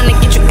I ain't tryna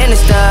get you in the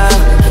stuff.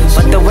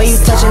 But the way you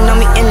touching on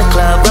me in the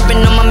club,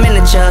 rubbing on my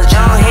miniatures,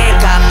 John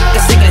Hancock, the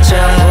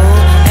signature.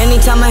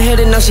 Anytime I hit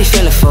it, know she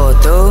finna fall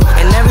through.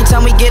 And every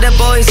time we get up,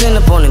 always end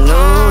up on the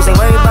news. Ain't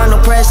worried about no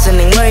pressing,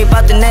 ain't worried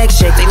about the next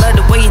shake. They love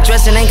the way you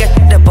dressing, ain't got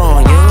up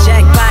on you.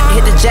 Jackpot,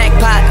 hit the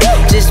jackpot.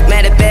 Just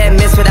mad at bad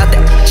miss without the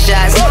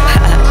shots.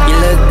 You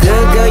look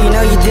good, girl, you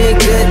know you did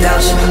good,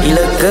 don't you? You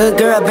look good,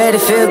 girl, I bet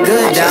it feel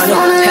good, don't it?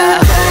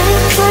 good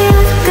for you,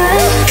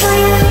 good for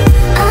you.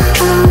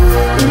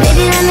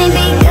 Baby, let me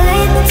be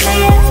good to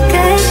you,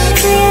 good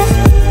to you.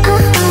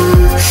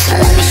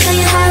 Let me show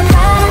you how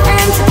proud I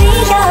am to be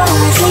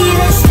yours. Leave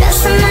this dress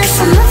a mess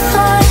on the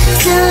floor.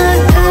 Still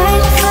look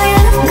good for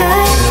you,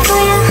 good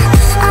for you.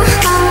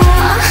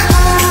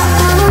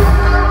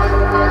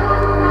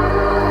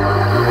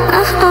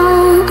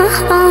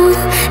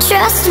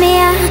 Trust me,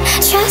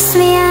 trust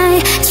me,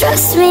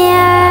 trust me,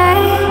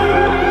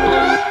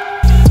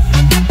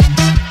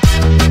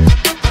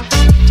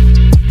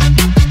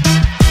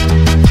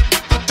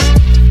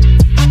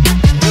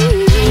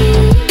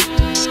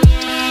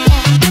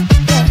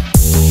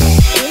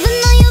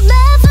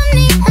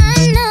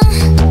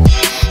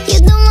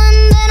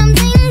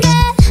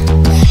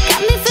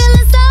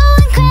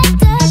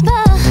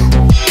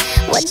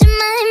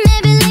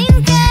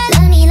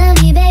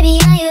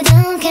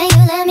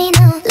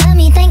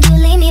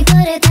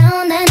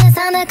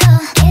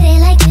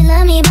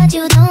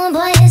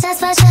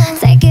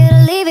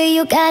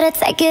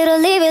 take it or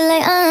leave it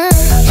like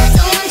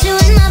don't want you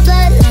in my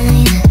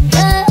bloodline,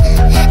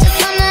 just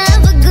wanna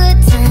have a good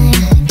time,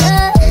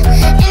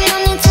 ain't no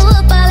need to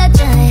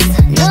apologize,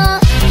 no,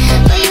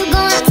 but you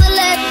gon' have to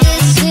let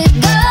this shit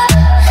go.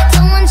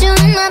 Don't want you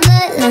in my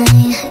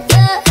bloodline,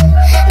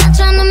 not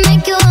tryna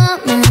make you all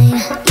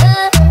mine,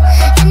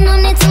 ain't no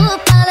need to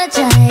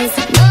apologize,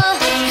 no,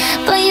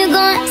 but you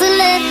gon' have to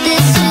let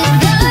this shit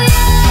go.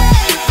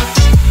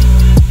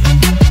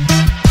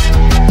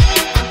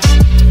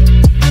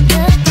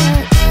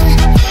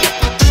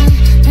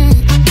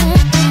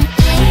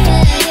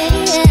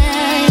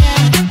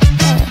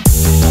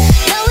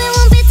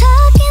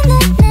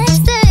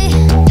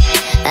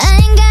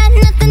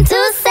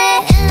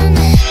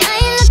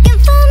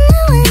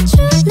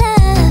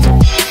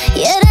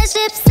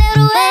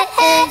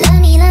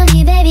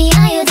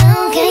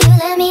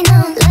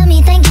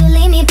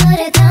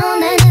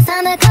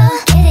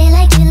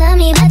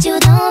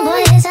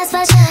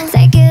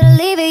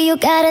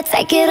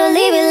 Take it or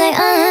leave it like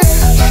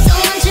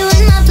don't want you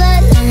in my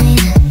bloodline,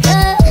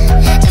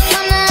 just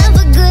wanna have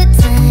a good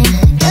time,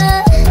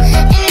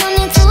 ain't no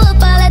need to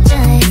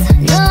apologize,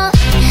 no,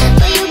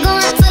 but you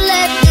gon' have to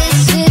let this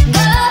shit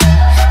go.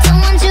 Don't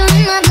want you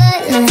in my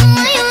bloodline,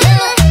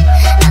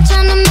 not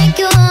tryna make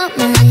you all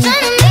mine,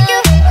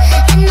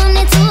 ain't no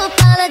need to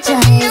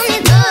apologize,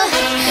 no,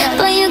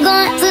 but you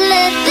gon' have to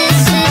let this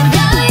shit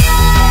go.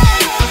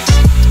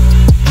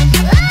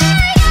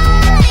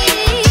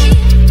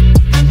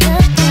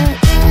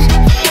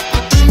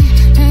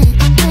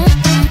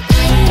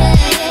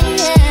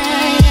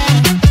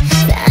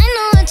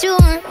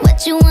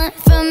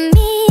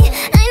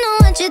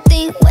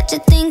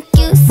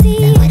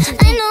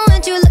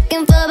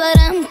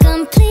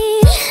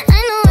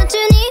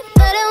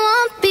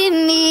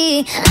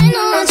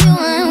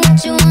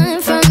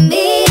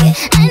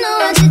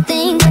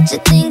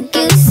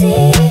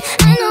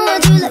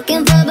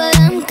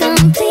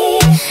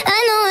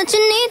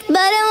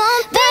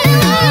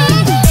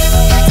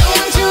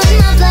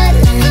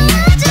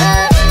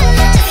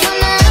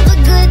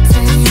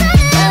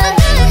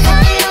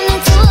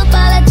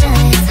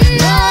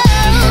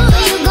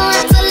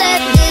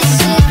 Let this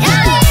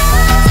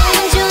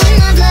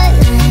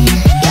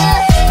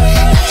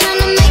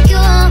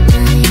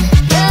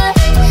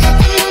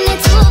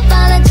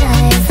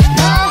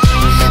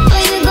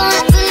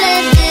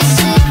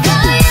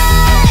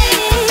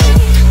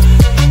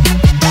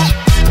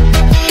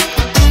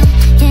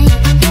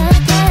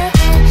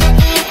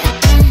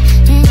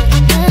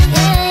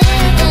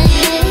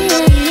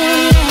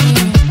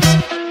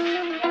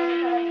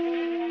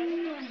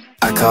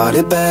caught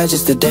it bad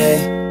just today.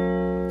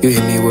 You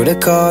hit me with a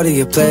call to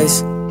your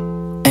place.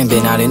 Ain't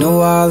been out in a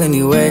while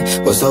anyway.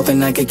 Was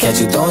hoping I could catch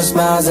you throwing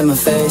smiles in my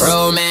face.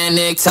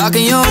 Romantic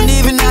talking, you don't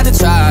even have to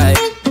try.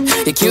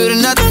 You're cute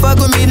enough to fuck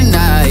with me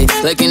tonight.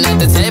 Looking at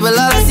the table,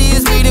 all I see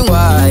is bleeding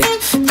white.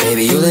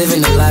 Baby, you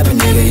living the life, but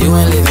nigga, you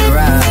ain't living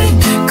right.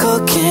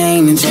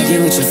 Cocaine and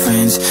drinking with your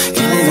friends.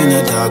 Can't live in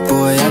the dark,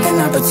 boy, I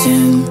cannot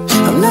pretend.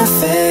 I'm not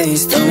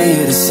faced, only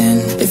here to sin.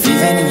 If you've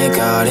been in your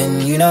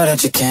garden, you know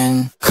that you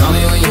can. Call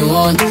me when you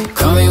want,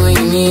 call me when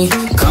you need.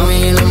 Call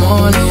me in the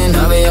morning,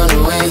 I'll be on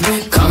the way.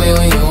 Call me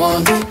when you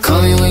want,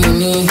 call me when you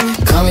need.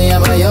 Call me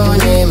out by your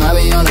name, I'll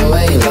be on the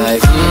way.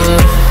 Like,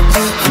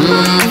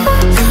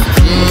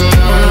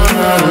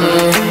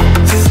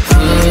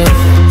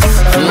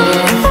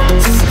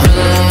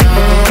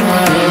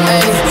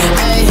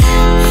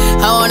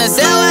 I wanna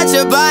sell what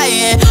you're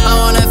buying. I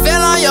wanna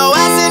feel on your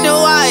ass in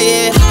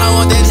Hawaii. I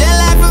want that jet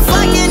lag from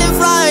fucking and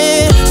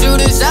flying.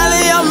 Shoot a shot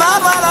in your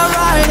mouth while I'm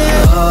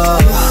riding.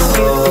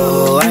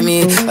 oh, I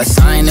mean, a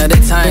sign of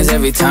the times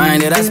every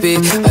time that I speak.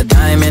 A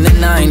dime and a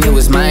nine, it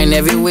was mine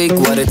every week.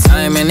 What a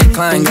time and a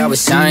climb, God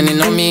was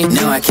shining on me.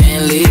 Now I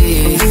can't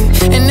leave,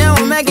 And now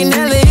I'm making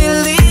hella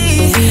Italy.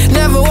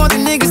 Never want the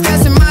niggas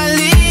that's in my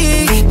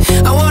league.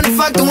 I wanna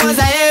fuck the ones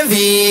I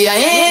envy. I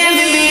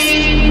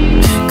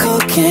envy.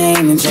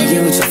 Cocaine and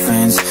drinking with your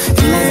friends.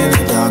 You live in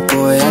the dark,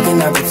 boy, I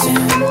cannot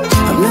pretend.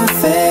 I'm not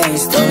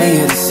faced, only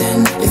here to sin.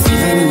 If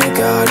you've been in your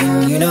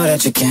garden, you know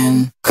that you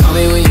can. call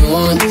me when you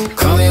want,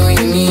 call me when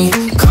you need.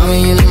 Call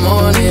me in the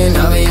morning,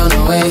 I'll be on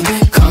the way.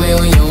 Call me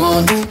when you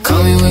want,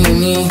 call me when you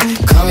need.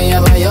 Call me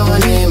out by your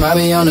name, I'll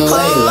be on the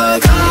way.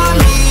 Like, Call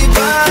me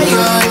by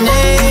your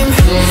name.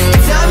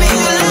 Tell me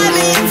you love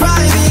me in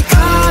private.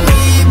 Call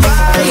me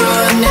by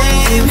your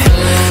name.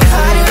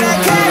 How do I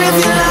care if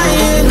you're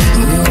lying?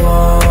 You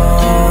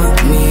want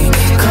me,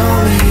 call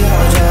me,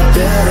 I'll drop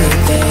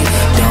everything.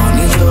 Don't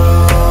need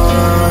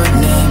your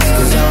name,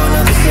 cause I don't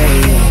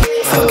understand it.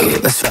 fuck it,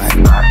 let's ride.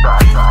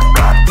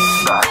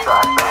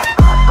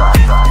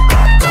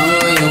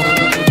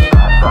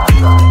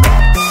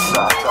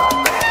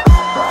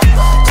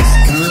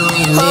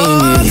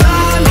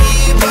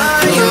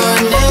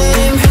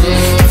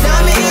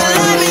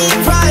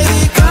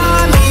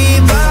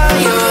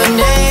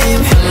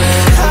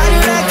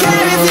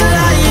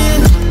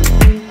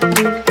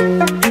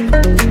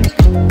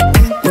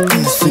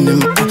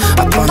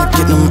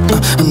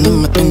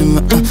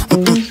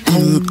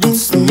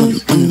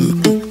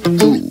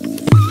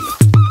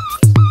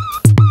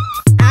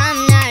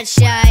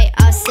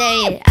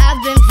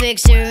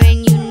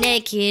 Picturing you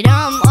naked,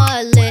 I'm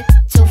a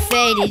little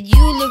faded.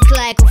 You look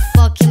like a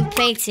fucking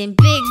painting.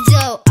 Big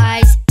doe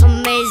eyes,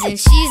 amazing.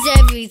 She's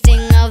everything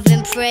I've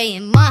been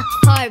praying. My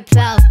heart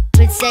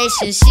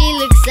palpitation. She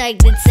looks like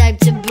the type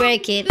to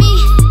break it. Me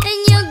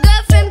and your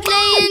girlfriend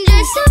playing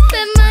dress up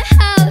at my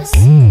house.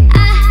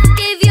 I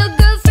gave your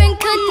girlfriend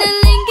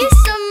cunnilingus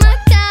on my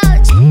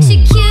couch. She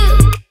cute,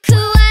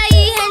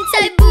 kawaii,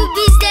 hentai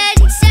boobies that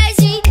excite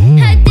me.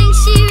 I think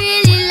she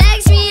really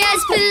likes me.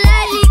 As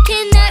politely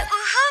can I?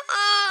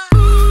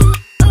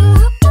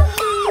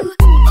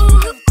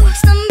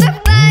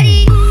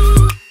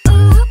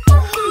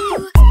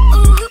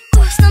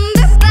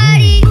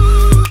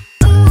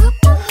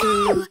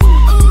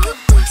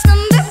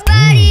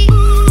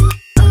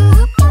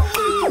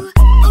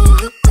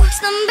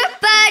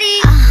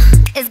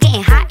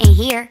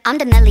 I'm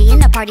the Nelly in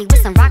the party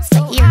with some rocks for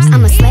ears.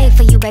 I'm a slave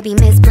for you, baby,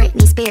 Miss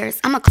Britney Spears.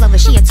 I'm a Clover,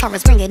 she a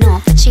Taurus, bring it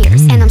on for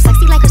cheers. And I'm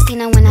sexy like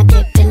Christina when I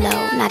dip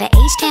below. Not an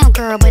H-town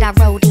girl, but I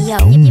rodeo.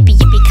 Yippee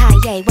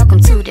yippee ki-yay, welcome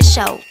to the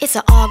show. It's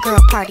an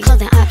all-girl party,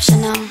 clothing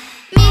optional.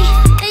 Me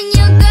and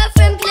your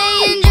girlfriend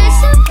playing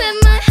dress up at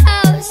my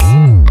house.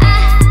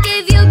 I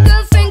gave your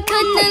girlfriend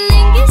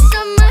cunnilingus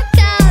on my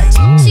couch.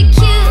 She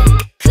cute,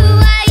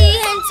 kawaii,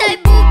 hentai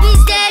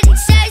boobies that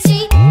excite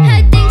me.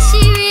 I think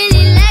she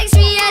really likes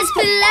me. As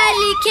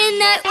politely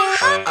can I?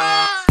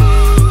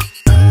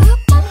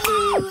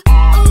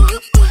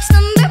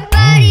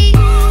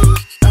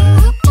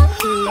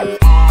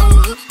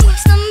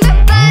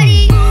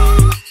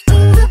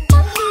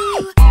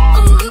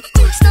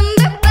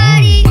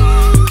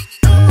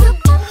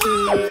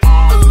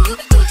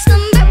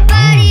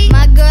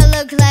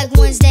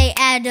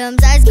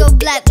 Eyes go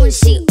black when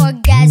she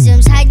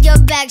orgasms. Hide your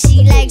back,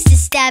 she likes to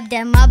stab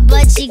them. My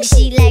butt cheek,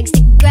 she likes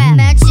to grab.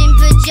 Matching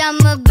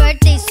pajama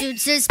birthday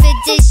suits. Her spit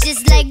tastes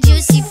just like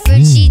juicy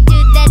fruit. She do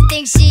that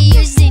thing she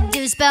usually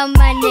do. Spell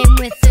my name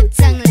with her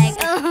tongue like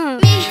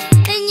Me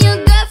and your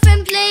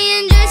girlfriend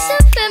playing dress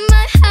up at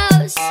my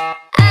house.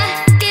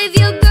 I gave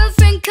your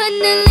girlfriend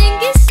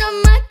cunnilingus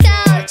on my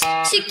couch.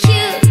 She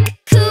cute,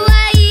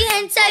 kawaii,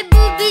 hentai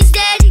boobies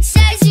that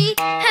excite me.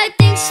 I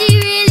think she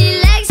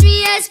really likes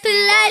me. As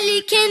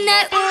politely can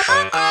I?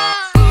 I'm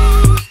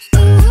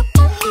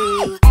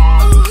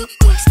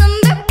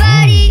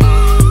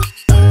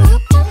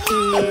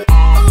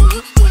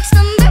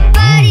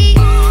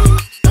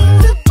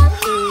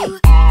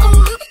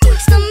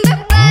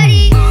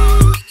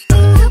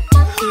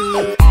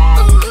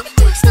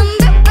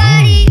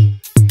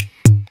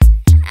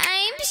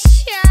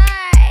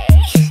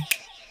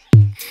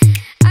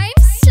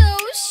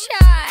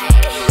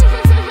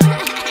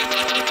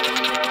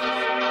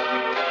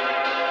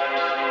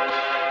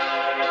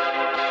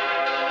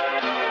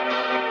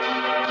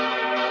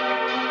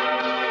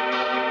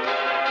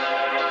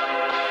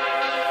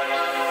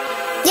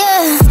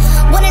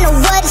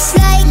it's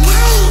like.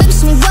 Baby,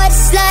 show me what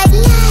it's like.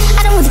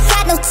 I don't really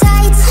got no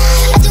tights.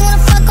 I just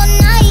wanna fuck all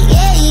night,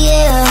 yeah,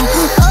 yeah.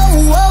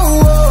 Oh, oh,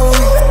 oh,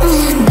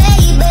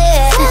 baby,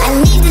 I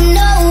need to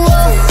know.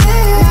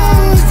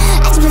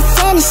 I just been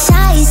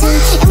fantasizing,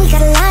 and we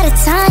got a lot of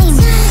time.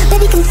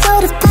 Baby, come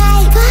throw the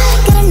pipe.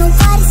 Gotta know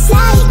what it's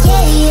like,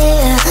 yeah,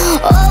 yeah.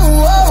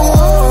 Oh, oh,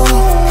 oh,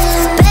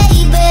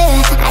 baby,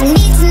 I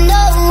need to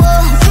know.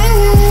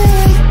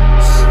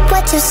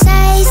 What's your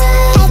size?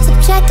 Head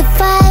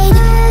subjectified.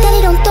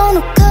 Daddy don't throw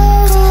no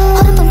curves.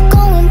 Hold up, I'm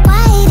going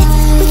wide.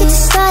 We could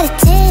just start at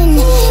 10,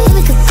 then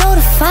we could go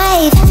to 5.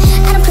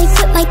 I don't play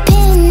with my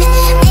pen.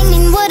 I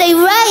mean what I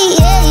write,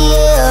 yeah,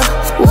 yeah.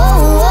 Whoa,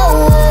 whoa,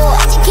 whoa,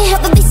 I just can't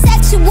help but be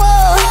sexual.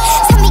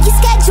 Tell me your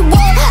schedule.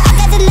 I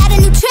got a lot of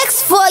new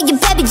tricks for you,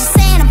 baby, just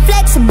saying I'm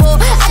flexible.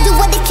 I do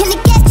what I can to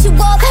get you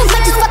up.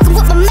 Might just fucking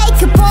with my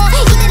makeup on.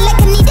 Eat it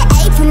like I need an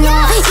apron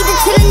on. Either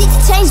till I need to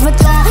change my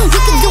tone. You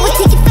can do it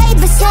to your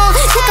favorite song.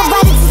 Take a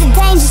ride into the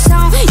danger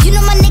zone. You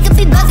know my nigga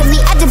be bugging me.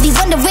 I just be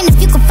wondering if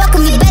you can fuck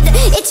with me better.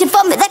 Itching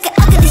for me like an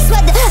ugly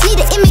sweater. Need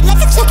an image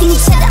like a chucking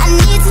each other. I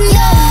need to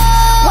know.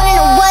 Wanna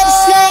know what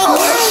it's like?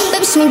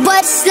 Baby, show me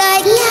what it's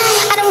like.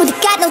 I don't really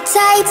got no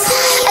tights.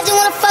 I just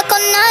wanna fuck all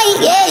night,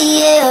 yeah,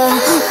 yeah.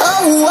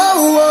 Oh,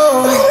 oh,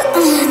 oh,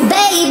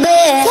 baby,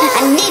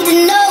 I need to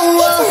know.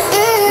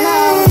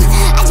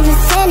 I just been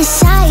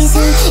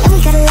fantasizing, and we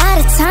got a lot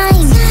of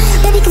time.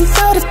 Baby, come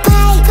throw the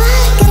pipe.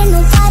 Gotta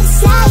know what it's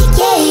like,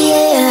 yeah,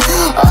 yeah.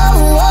 Oh,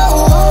 oh,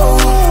 oh,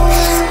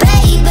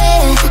 baby,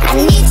 I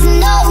need to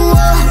know.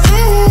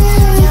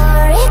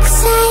 You're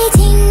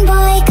exciting,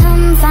 boy,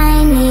 come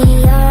find me.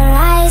 Your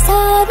eyes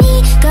hold me,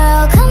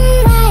 girl, come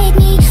ride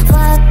me.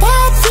 Fuck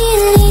that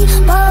feeling,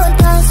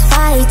 both us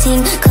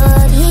fighting.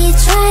 Could he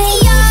try?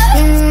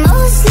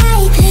 Most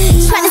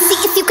likely. Trying to see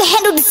if you can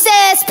handle the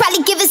sex.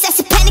 Probably give his ass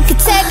a panic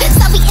attack.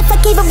 Sorry if I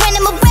gave a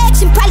random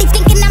erection. Probably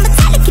thinking I'm a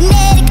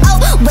telekinetic. Oh,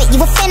 wait,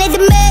 you a fan of the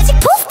magic?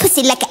 Poof,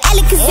 pussy like an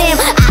alakazam.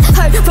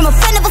 I heard from a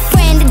friend of a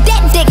friend that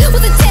that dick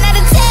was a 10 out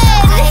of 10.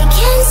 I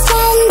can't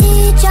stand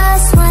it,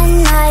 just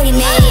one night,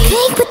 man.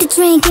 Drink with the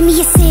drink, give me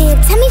a sip.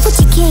 Tell me what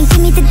you can,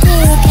 give me the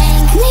dick.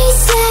 Please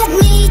slap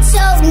me,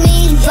 choke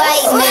me,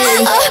 bite me.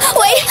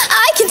 Wait,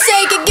 I can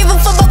take it, give a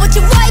fuck about what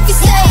your wife is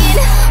saying.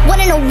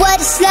 Wanna know what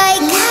it's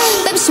like?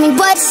 Baby, show me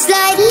what it's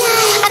like.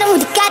 I don't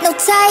really got no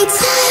tights.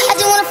 I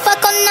just wanna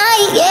fuck all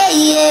night, yeah,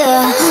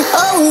 yeah.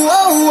 Oh,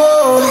 oh,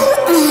 oh,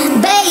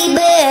 baby,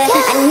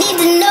 I need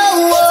to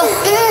know.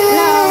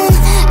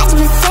 I just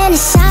been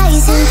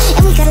fantasizing,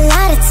 and we got a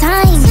lot of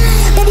time.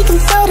 Baby, come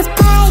throw the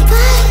pipe.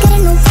 Gotta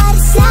know what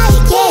it's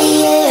like, yeah,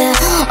 yeah.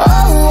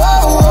 Oh,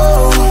 oh,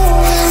 oh,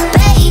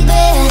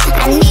 baby,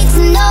 I need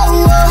to know.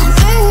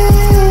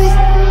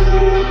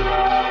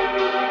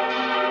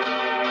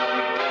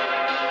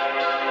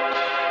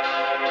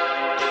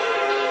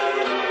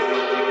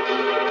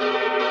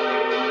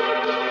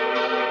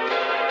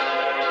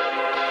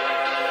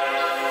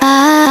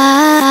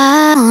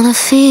 I wanna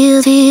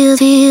feel,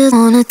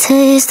 wanna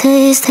taste,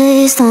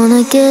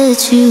 wanna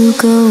get you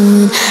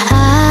going. I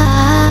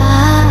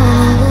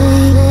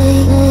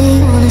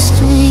wanna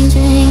string,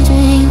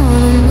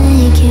 wanna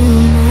make you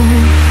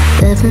mine.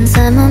 Step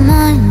inside my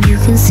mind, you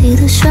can see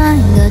the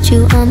shine. Got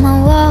you on my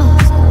wall.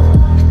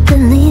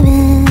 Believe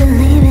it,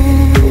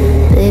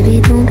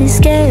 baby, don't be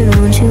scared.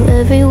 Want you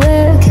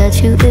everywhere,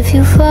 catch you if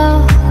you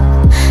fall.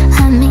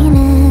 I mean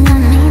it,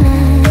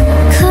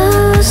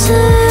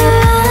 closer.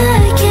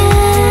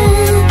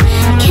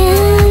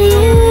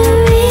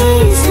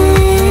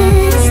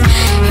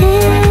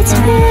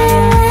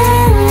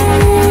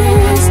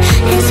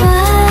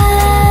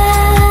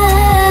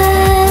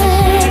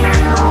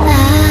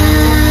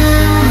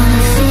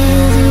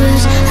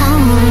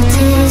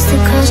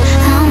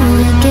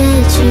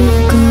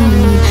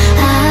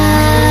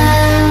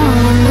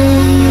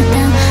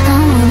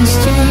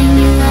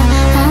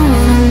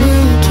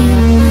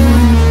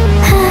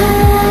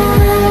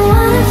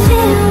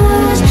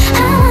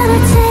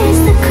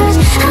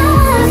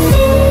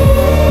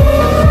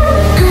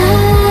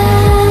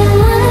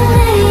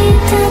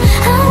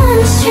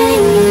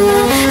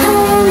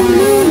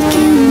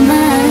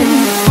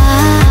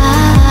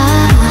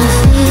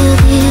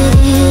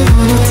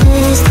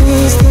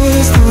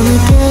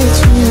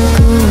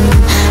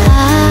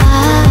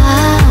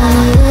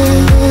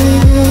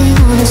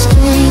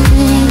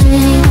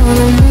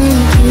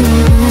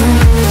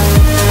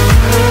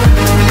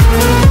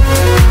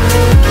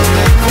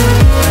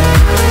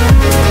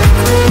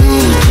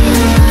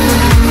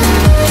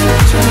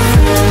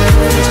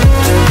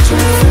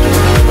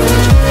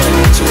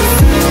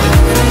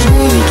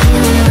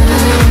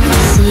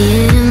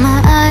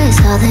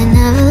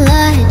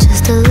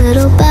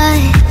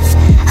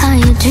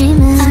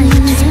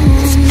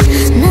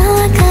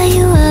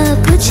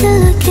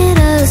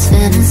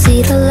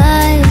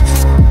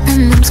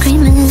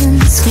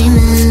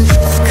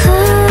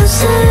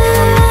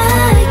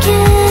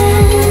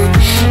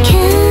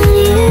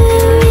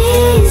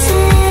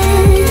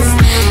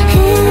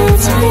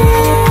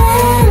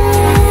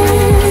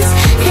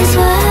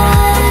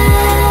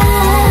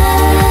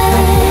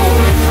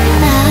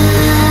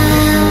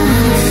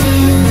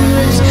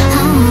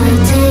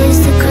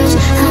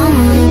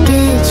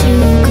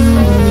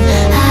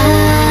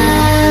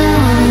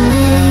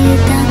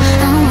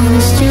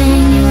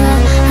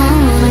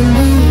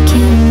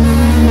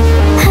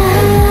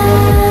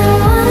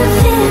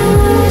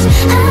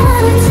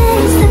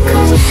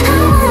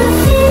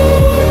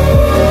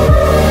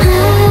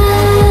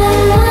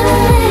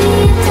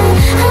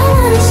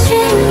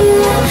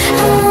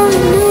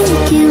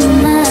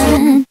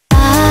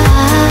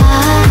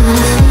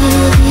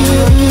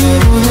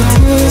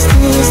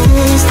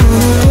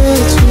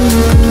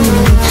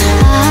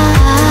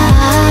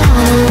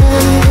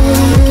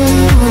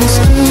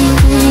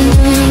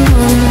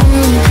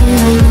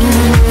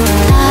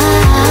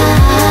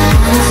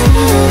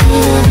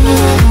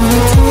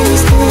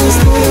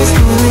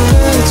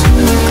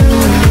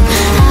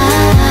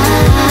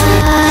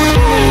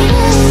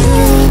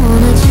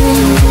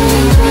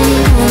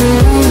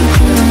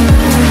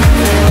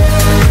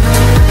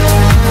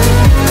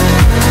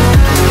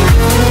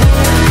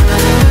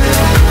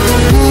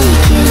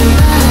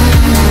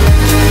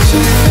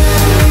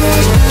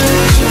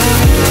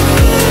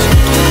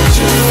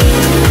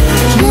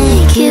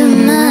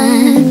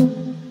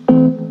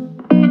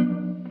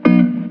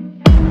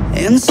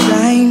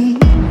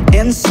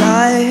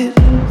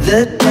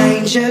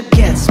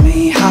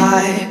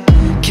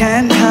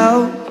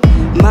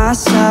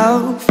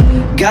 myself.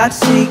 Got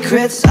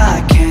secrets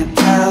I can't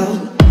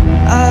tell.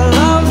 I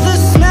love the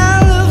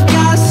smell of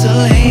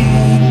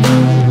gasoline.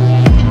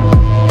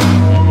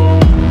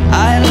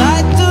 I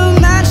light the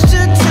match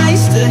to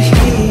taste the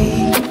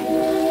heat.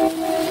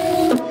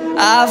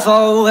 I've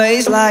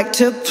always liked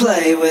to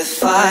play with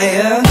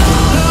fire.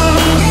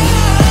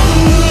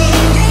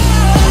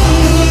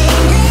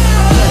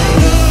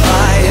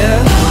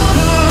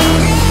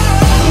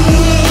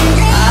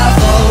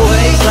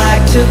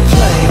 Like to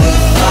play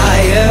with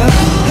fire.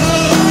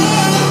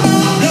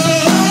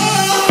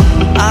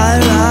 I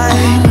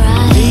ride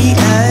the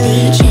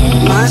edge.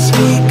 My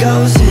speed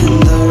goes in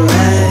the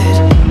red.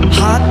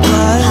 Hot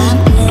blood,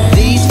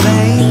 these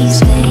veins.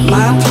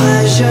 My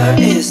pleasure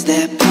is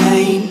their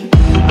pain.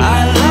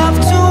 I love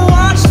to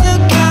watch the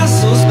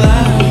castles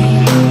burn.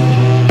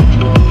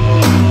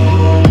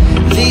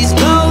 These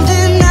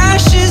golden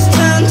ashes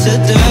turn to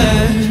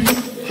dirt.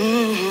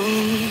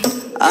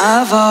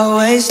 I've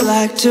always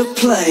liked to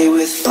play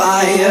with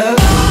fire.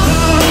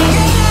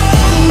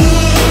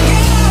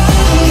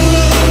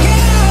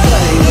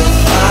 Play with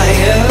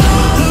fire.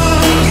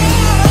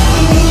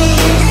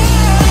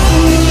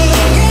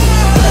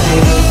 Play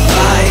with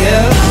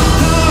fire.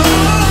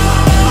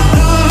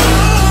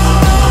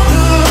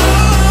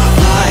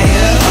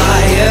 Fire,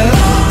 fire.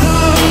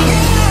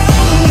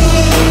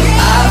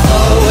 I've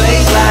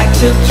always liked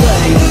to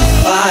play with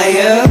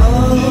fire.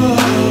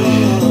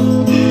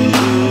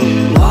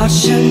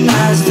 Watching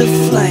as the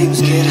flames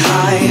get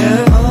higher.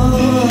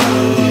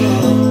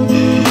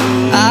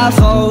 I've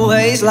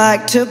always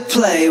liked to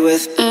play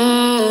with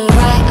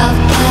rite of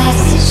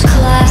passage,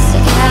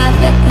 classic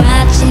habit,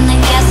 matching the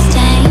gas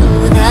tank.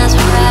 Ooh, that's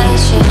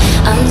pressure.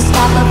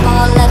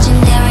 Unstoppable,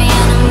 legendary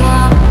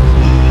animal.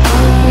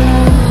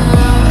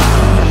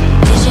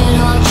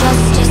 Digital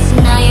justice,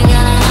 now you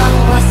gotta know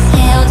what's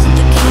hail to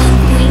the king and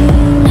queen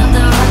of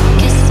the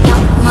ruckus.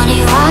 Young money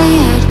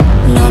wired,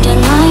 no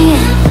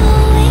denying.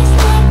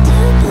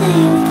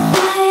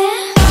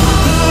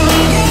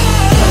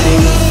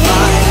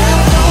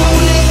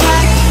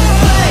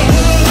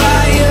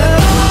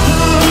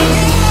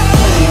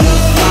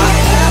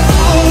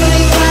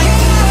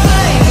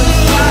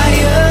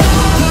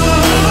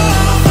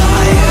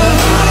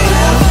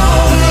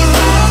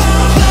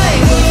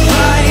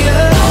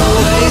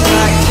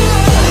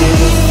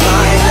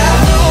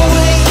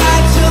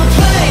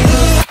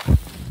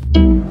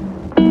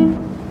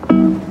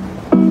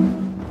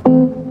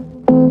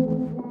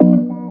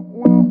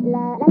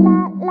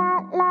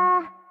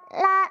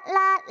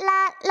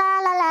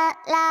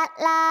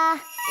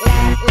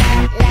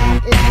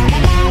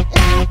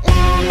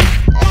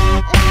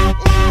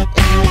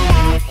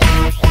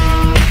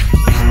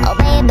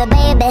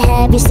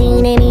 Have you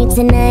seen Amy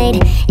tonight?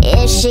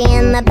 Is she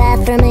in the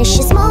bathroom? Is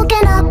she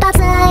smoking up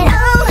outside?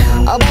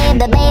 Oh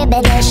baby,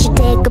 baby, does she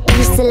take a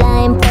piece of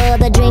lime for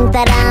the drink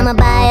that I'ma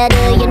buy her?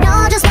 Do you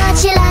know just what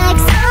she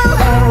likes?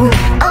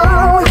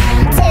 Oh,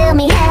 tell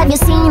me, have you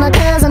seen her?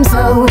 Cause I'm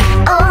so,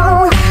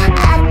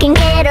 I can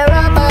get her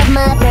off of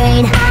my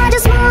brain. I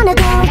just wanna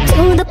go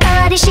to the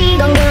party, she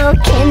gon' go.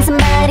 Can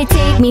somebody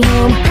take me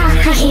home? Ha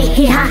ha hee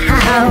hee ha ha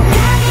ho.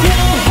 Love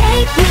me,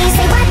 hate me,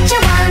 say what you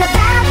want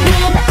about me,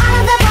 but all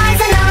of the boys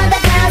and all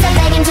the girls are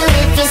begging to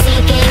if you're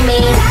seeking me.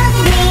 Love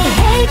me,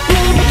 hate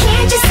me, but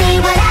can't you see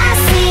what I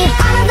see?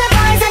 All of the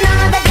boys and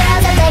all the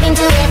girls are begging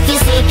to if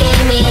you're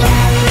seeking me.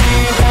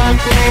 Love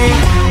me.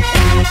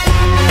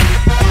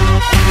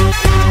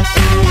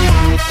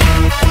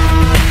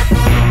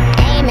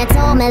 Amy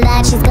told me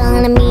that she's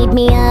gonna meet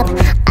me up.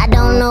 I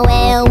don't know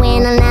where or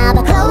when or now,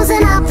 they're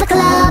closing up the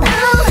club.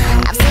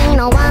 I've seen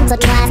her once or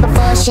twice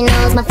before she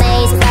knows my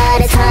face,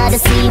 but it's hard to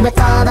see with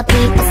all the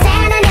people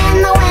standing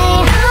in the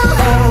way.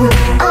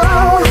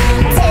 Oh,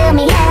 tell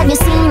me, have you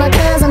seen her?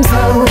 Cause I'm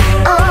so,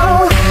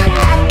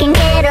 I can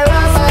get her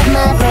off of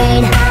my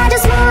brain. I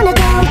just wanna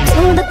go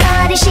to the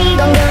party, she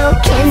gon' go.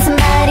 Can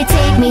somebody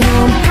take me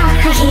home? Ha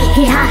ha hee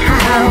hee ha ha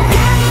ho.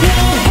 Love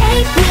me,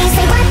 hate me,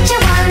 say what you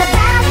want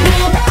about me,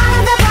 but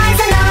all the boys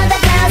and all the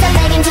girls are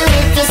begging to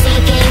if you're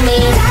seeking me.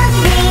 Love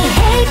me,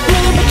 hate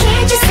me, but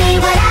can't you see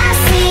what I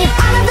see?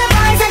 All of the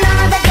boys and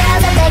all the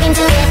girls are begging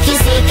to if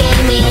you're seeking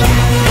me.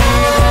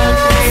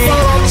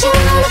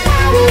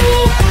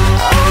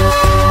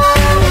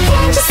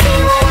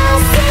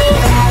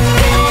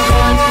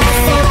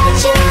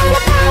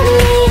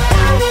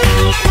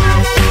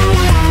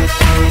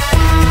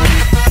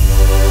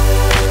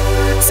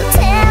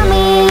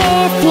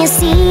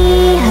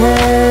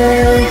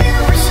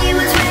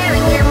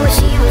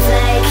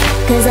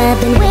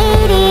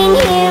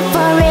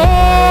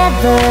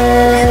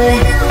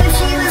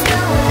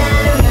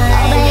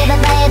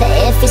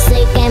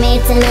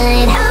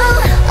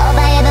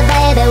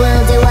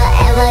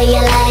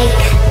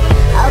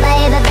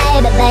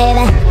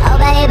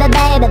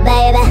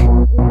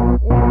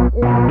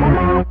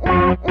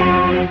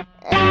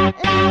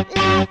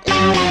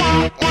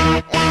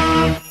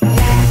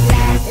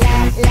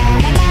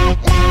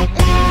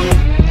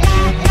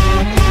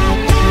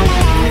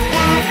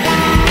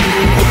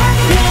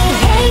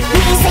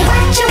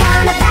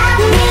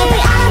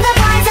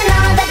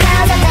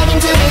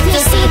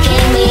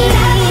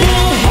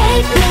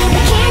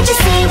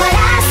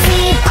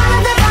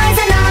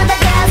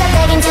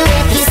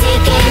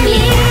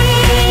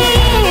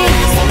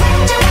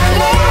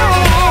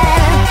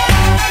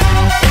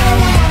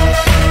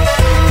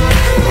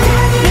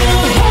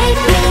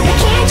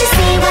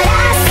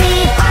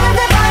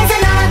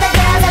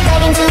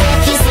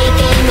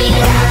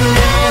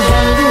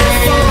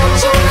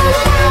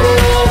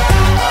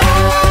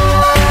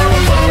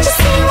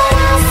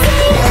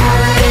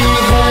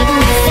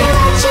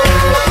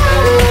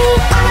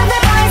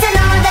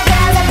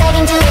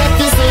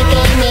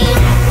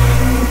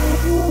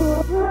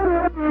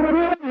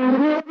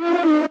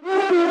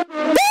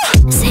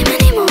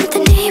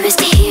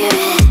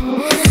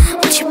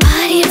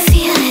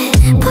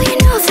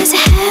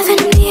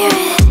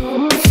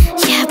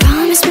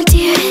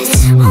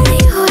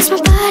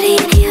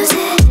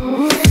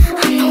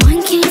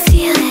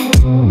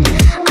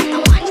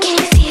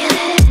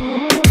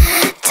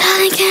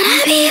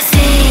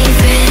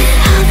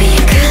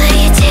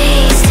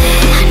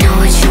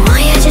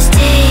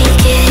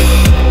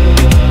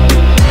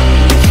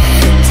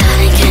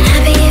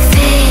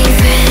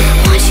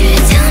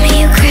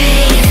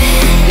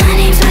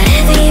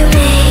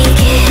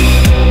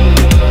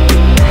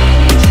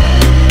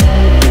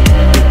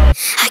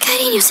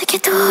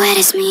 tú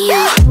eres mío.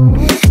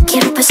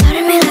 Quiero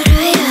pasarme la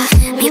raya,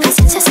 mi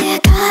paciencia se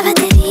acaba,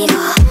 te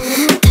digo.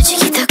 Tan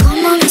chiquita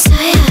como mi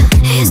saya,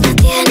 ellos no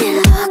tienen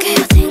lo que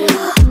yo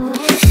tengo.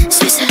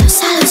 Soy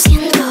celosa, lo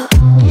siento.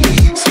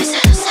 Soy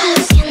celosa,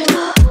 lo siento.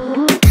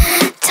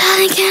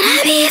 Darling, can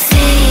I be your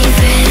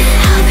favorite?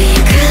 I'll be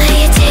a girl that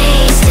you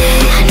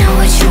tasted. I know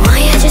what you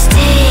want, yeah, just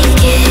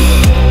take it.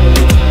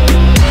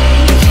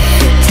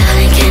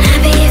 Darling, can I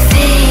be your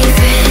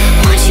favorite?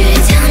 Want you to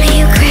tell me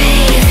you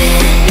crave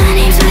it. My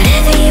name's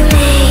whatever you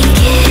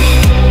make it.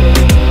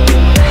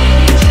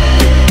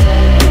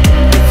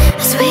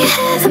 I swear you're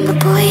heaven, but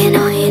boy, you're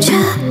no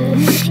angel.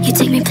 You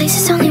take me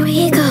places only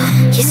we go.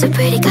 You're so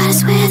pretty, gotta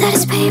swear that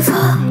it's painful.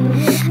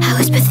 I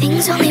whisper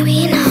things only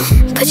we know.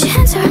 Put your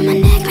hands around my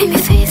neck, make me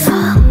faithful.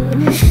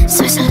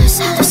 Soy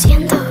celosa, lo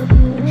siento.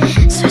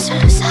 Soy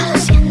celosa, lo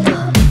siento.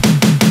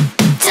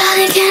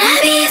 Darling, can I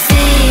be your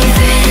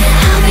favorite?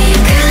 I'll be a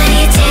girl that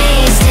you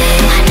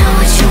tasted. I know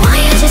what you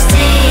want, yeah, just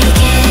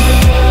take it.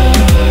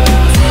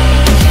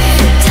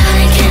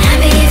 Darling, can I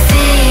be your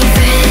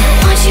favorite?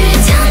 Want you to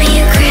tell me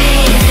you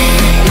crave it.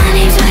 My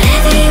name's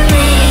whatever you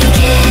make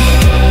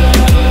it.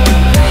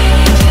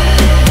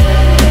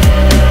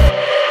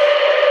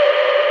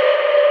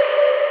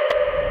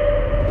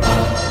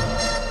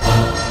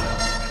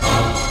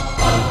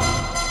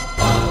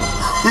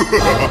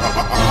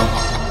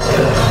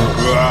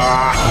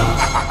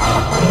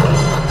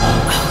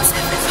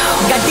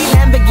 ਗੱਡੀ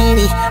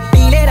Lamborghini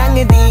ਪੀਲੇ ਰੰਗ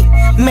ਦੀ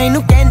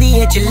ਮੈਨੂੰ ਕਹਿੰਦੀ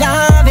ਏ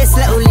ਚਲਾਵੇ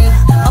slowly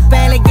ਉਹ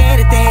ਪਹਿਲੇ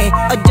ਗੇਰ ਤੇ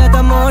ਉਹ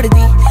ਜਦੋਂ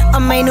ਮੋੜਦੀ ਉਹ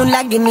ਮੈਨੂੰ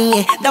ਲੱਗਨੀ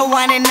ਏ the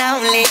one and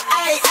only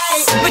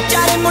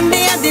ਵਿਚਾਰੇ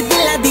ਮੁੰਡਿਆਂ ਦੇ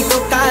ਦਿਲਾਂ ਦੀ ਤੂੰ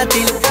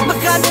ਕਾਤਿਲ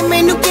ਬਖਾ ਦੇ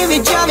ਮੈਨੂੰ ਕਿਵੇਂ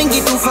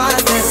ਜਾਵੇਂਗੀ ਤੂੰ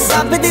ਫਾਸਟ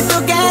ਸਭ ਦੇ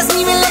ਤੋਂ ਗੈਸ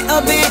ਨਹੀਂ ਮਿਲੇ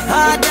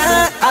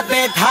a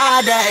bit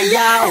harder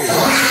yo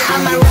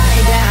I'm a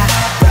rider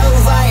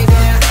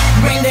provider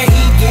bring the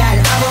heat girl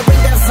I will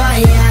bring the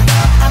fire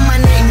and my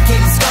name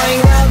keeps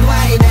going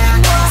worldwide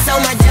so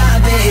my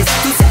job is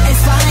to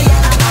satisfy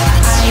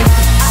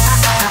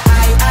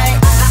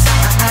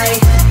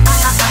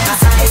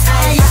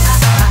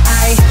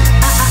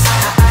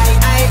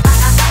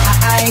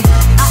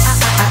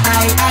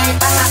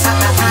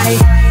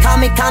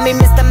Call me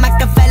Mr.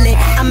 Machiavelli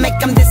I make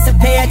them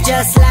disappear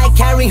just like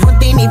Harry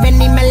Houdini Even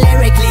me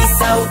lyrically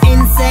so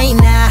insane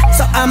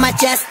So I'm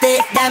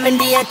majestic, diamond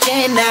the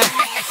agenda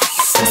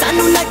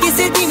ਸਾਨੂੰ ਨਾ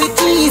ਕਿਸੇ ਦੀ ਵੀ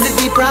ਚੀਜ਼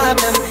ਦੀ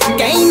problem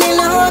ਕਈ ਨੇ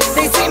ਲੋਕ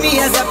they see me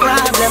as a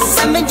problem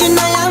ਸਮਝ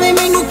ਨਾ ਆਵੇ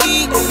ਮੈਨੂੰ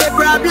ਕੀ the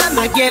problem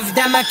I give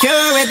them a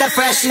cure with a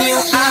fresh new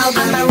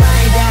album I'm a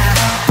rider,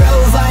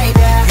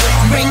 provider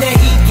bring the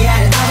heat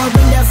girl, I will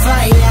bring the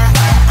fire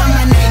and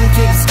my name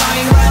keeps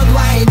going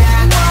worldwide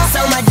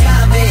so my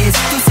job is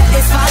to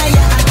satisfy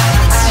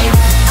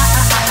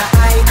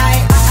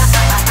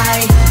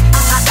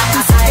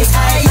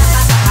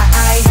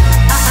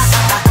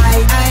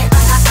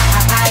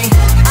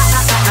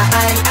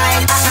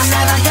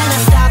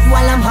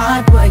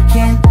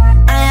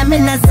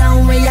in a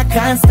zone where you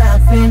can't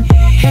stop it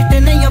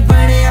Hitting in your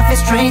body, I feel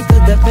straight to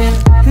the pin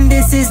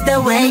This is the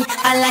way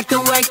I like to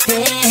work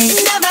things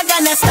Never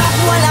gonna stop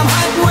while I'm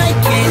hard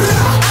working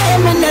I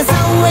am in a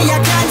zone where you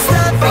can't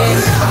stop it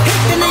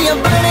Hitting in your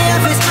body, I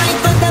feel straight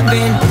to the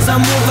pin So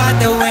move out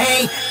the way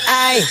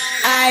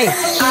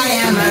I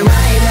am a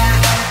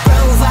rider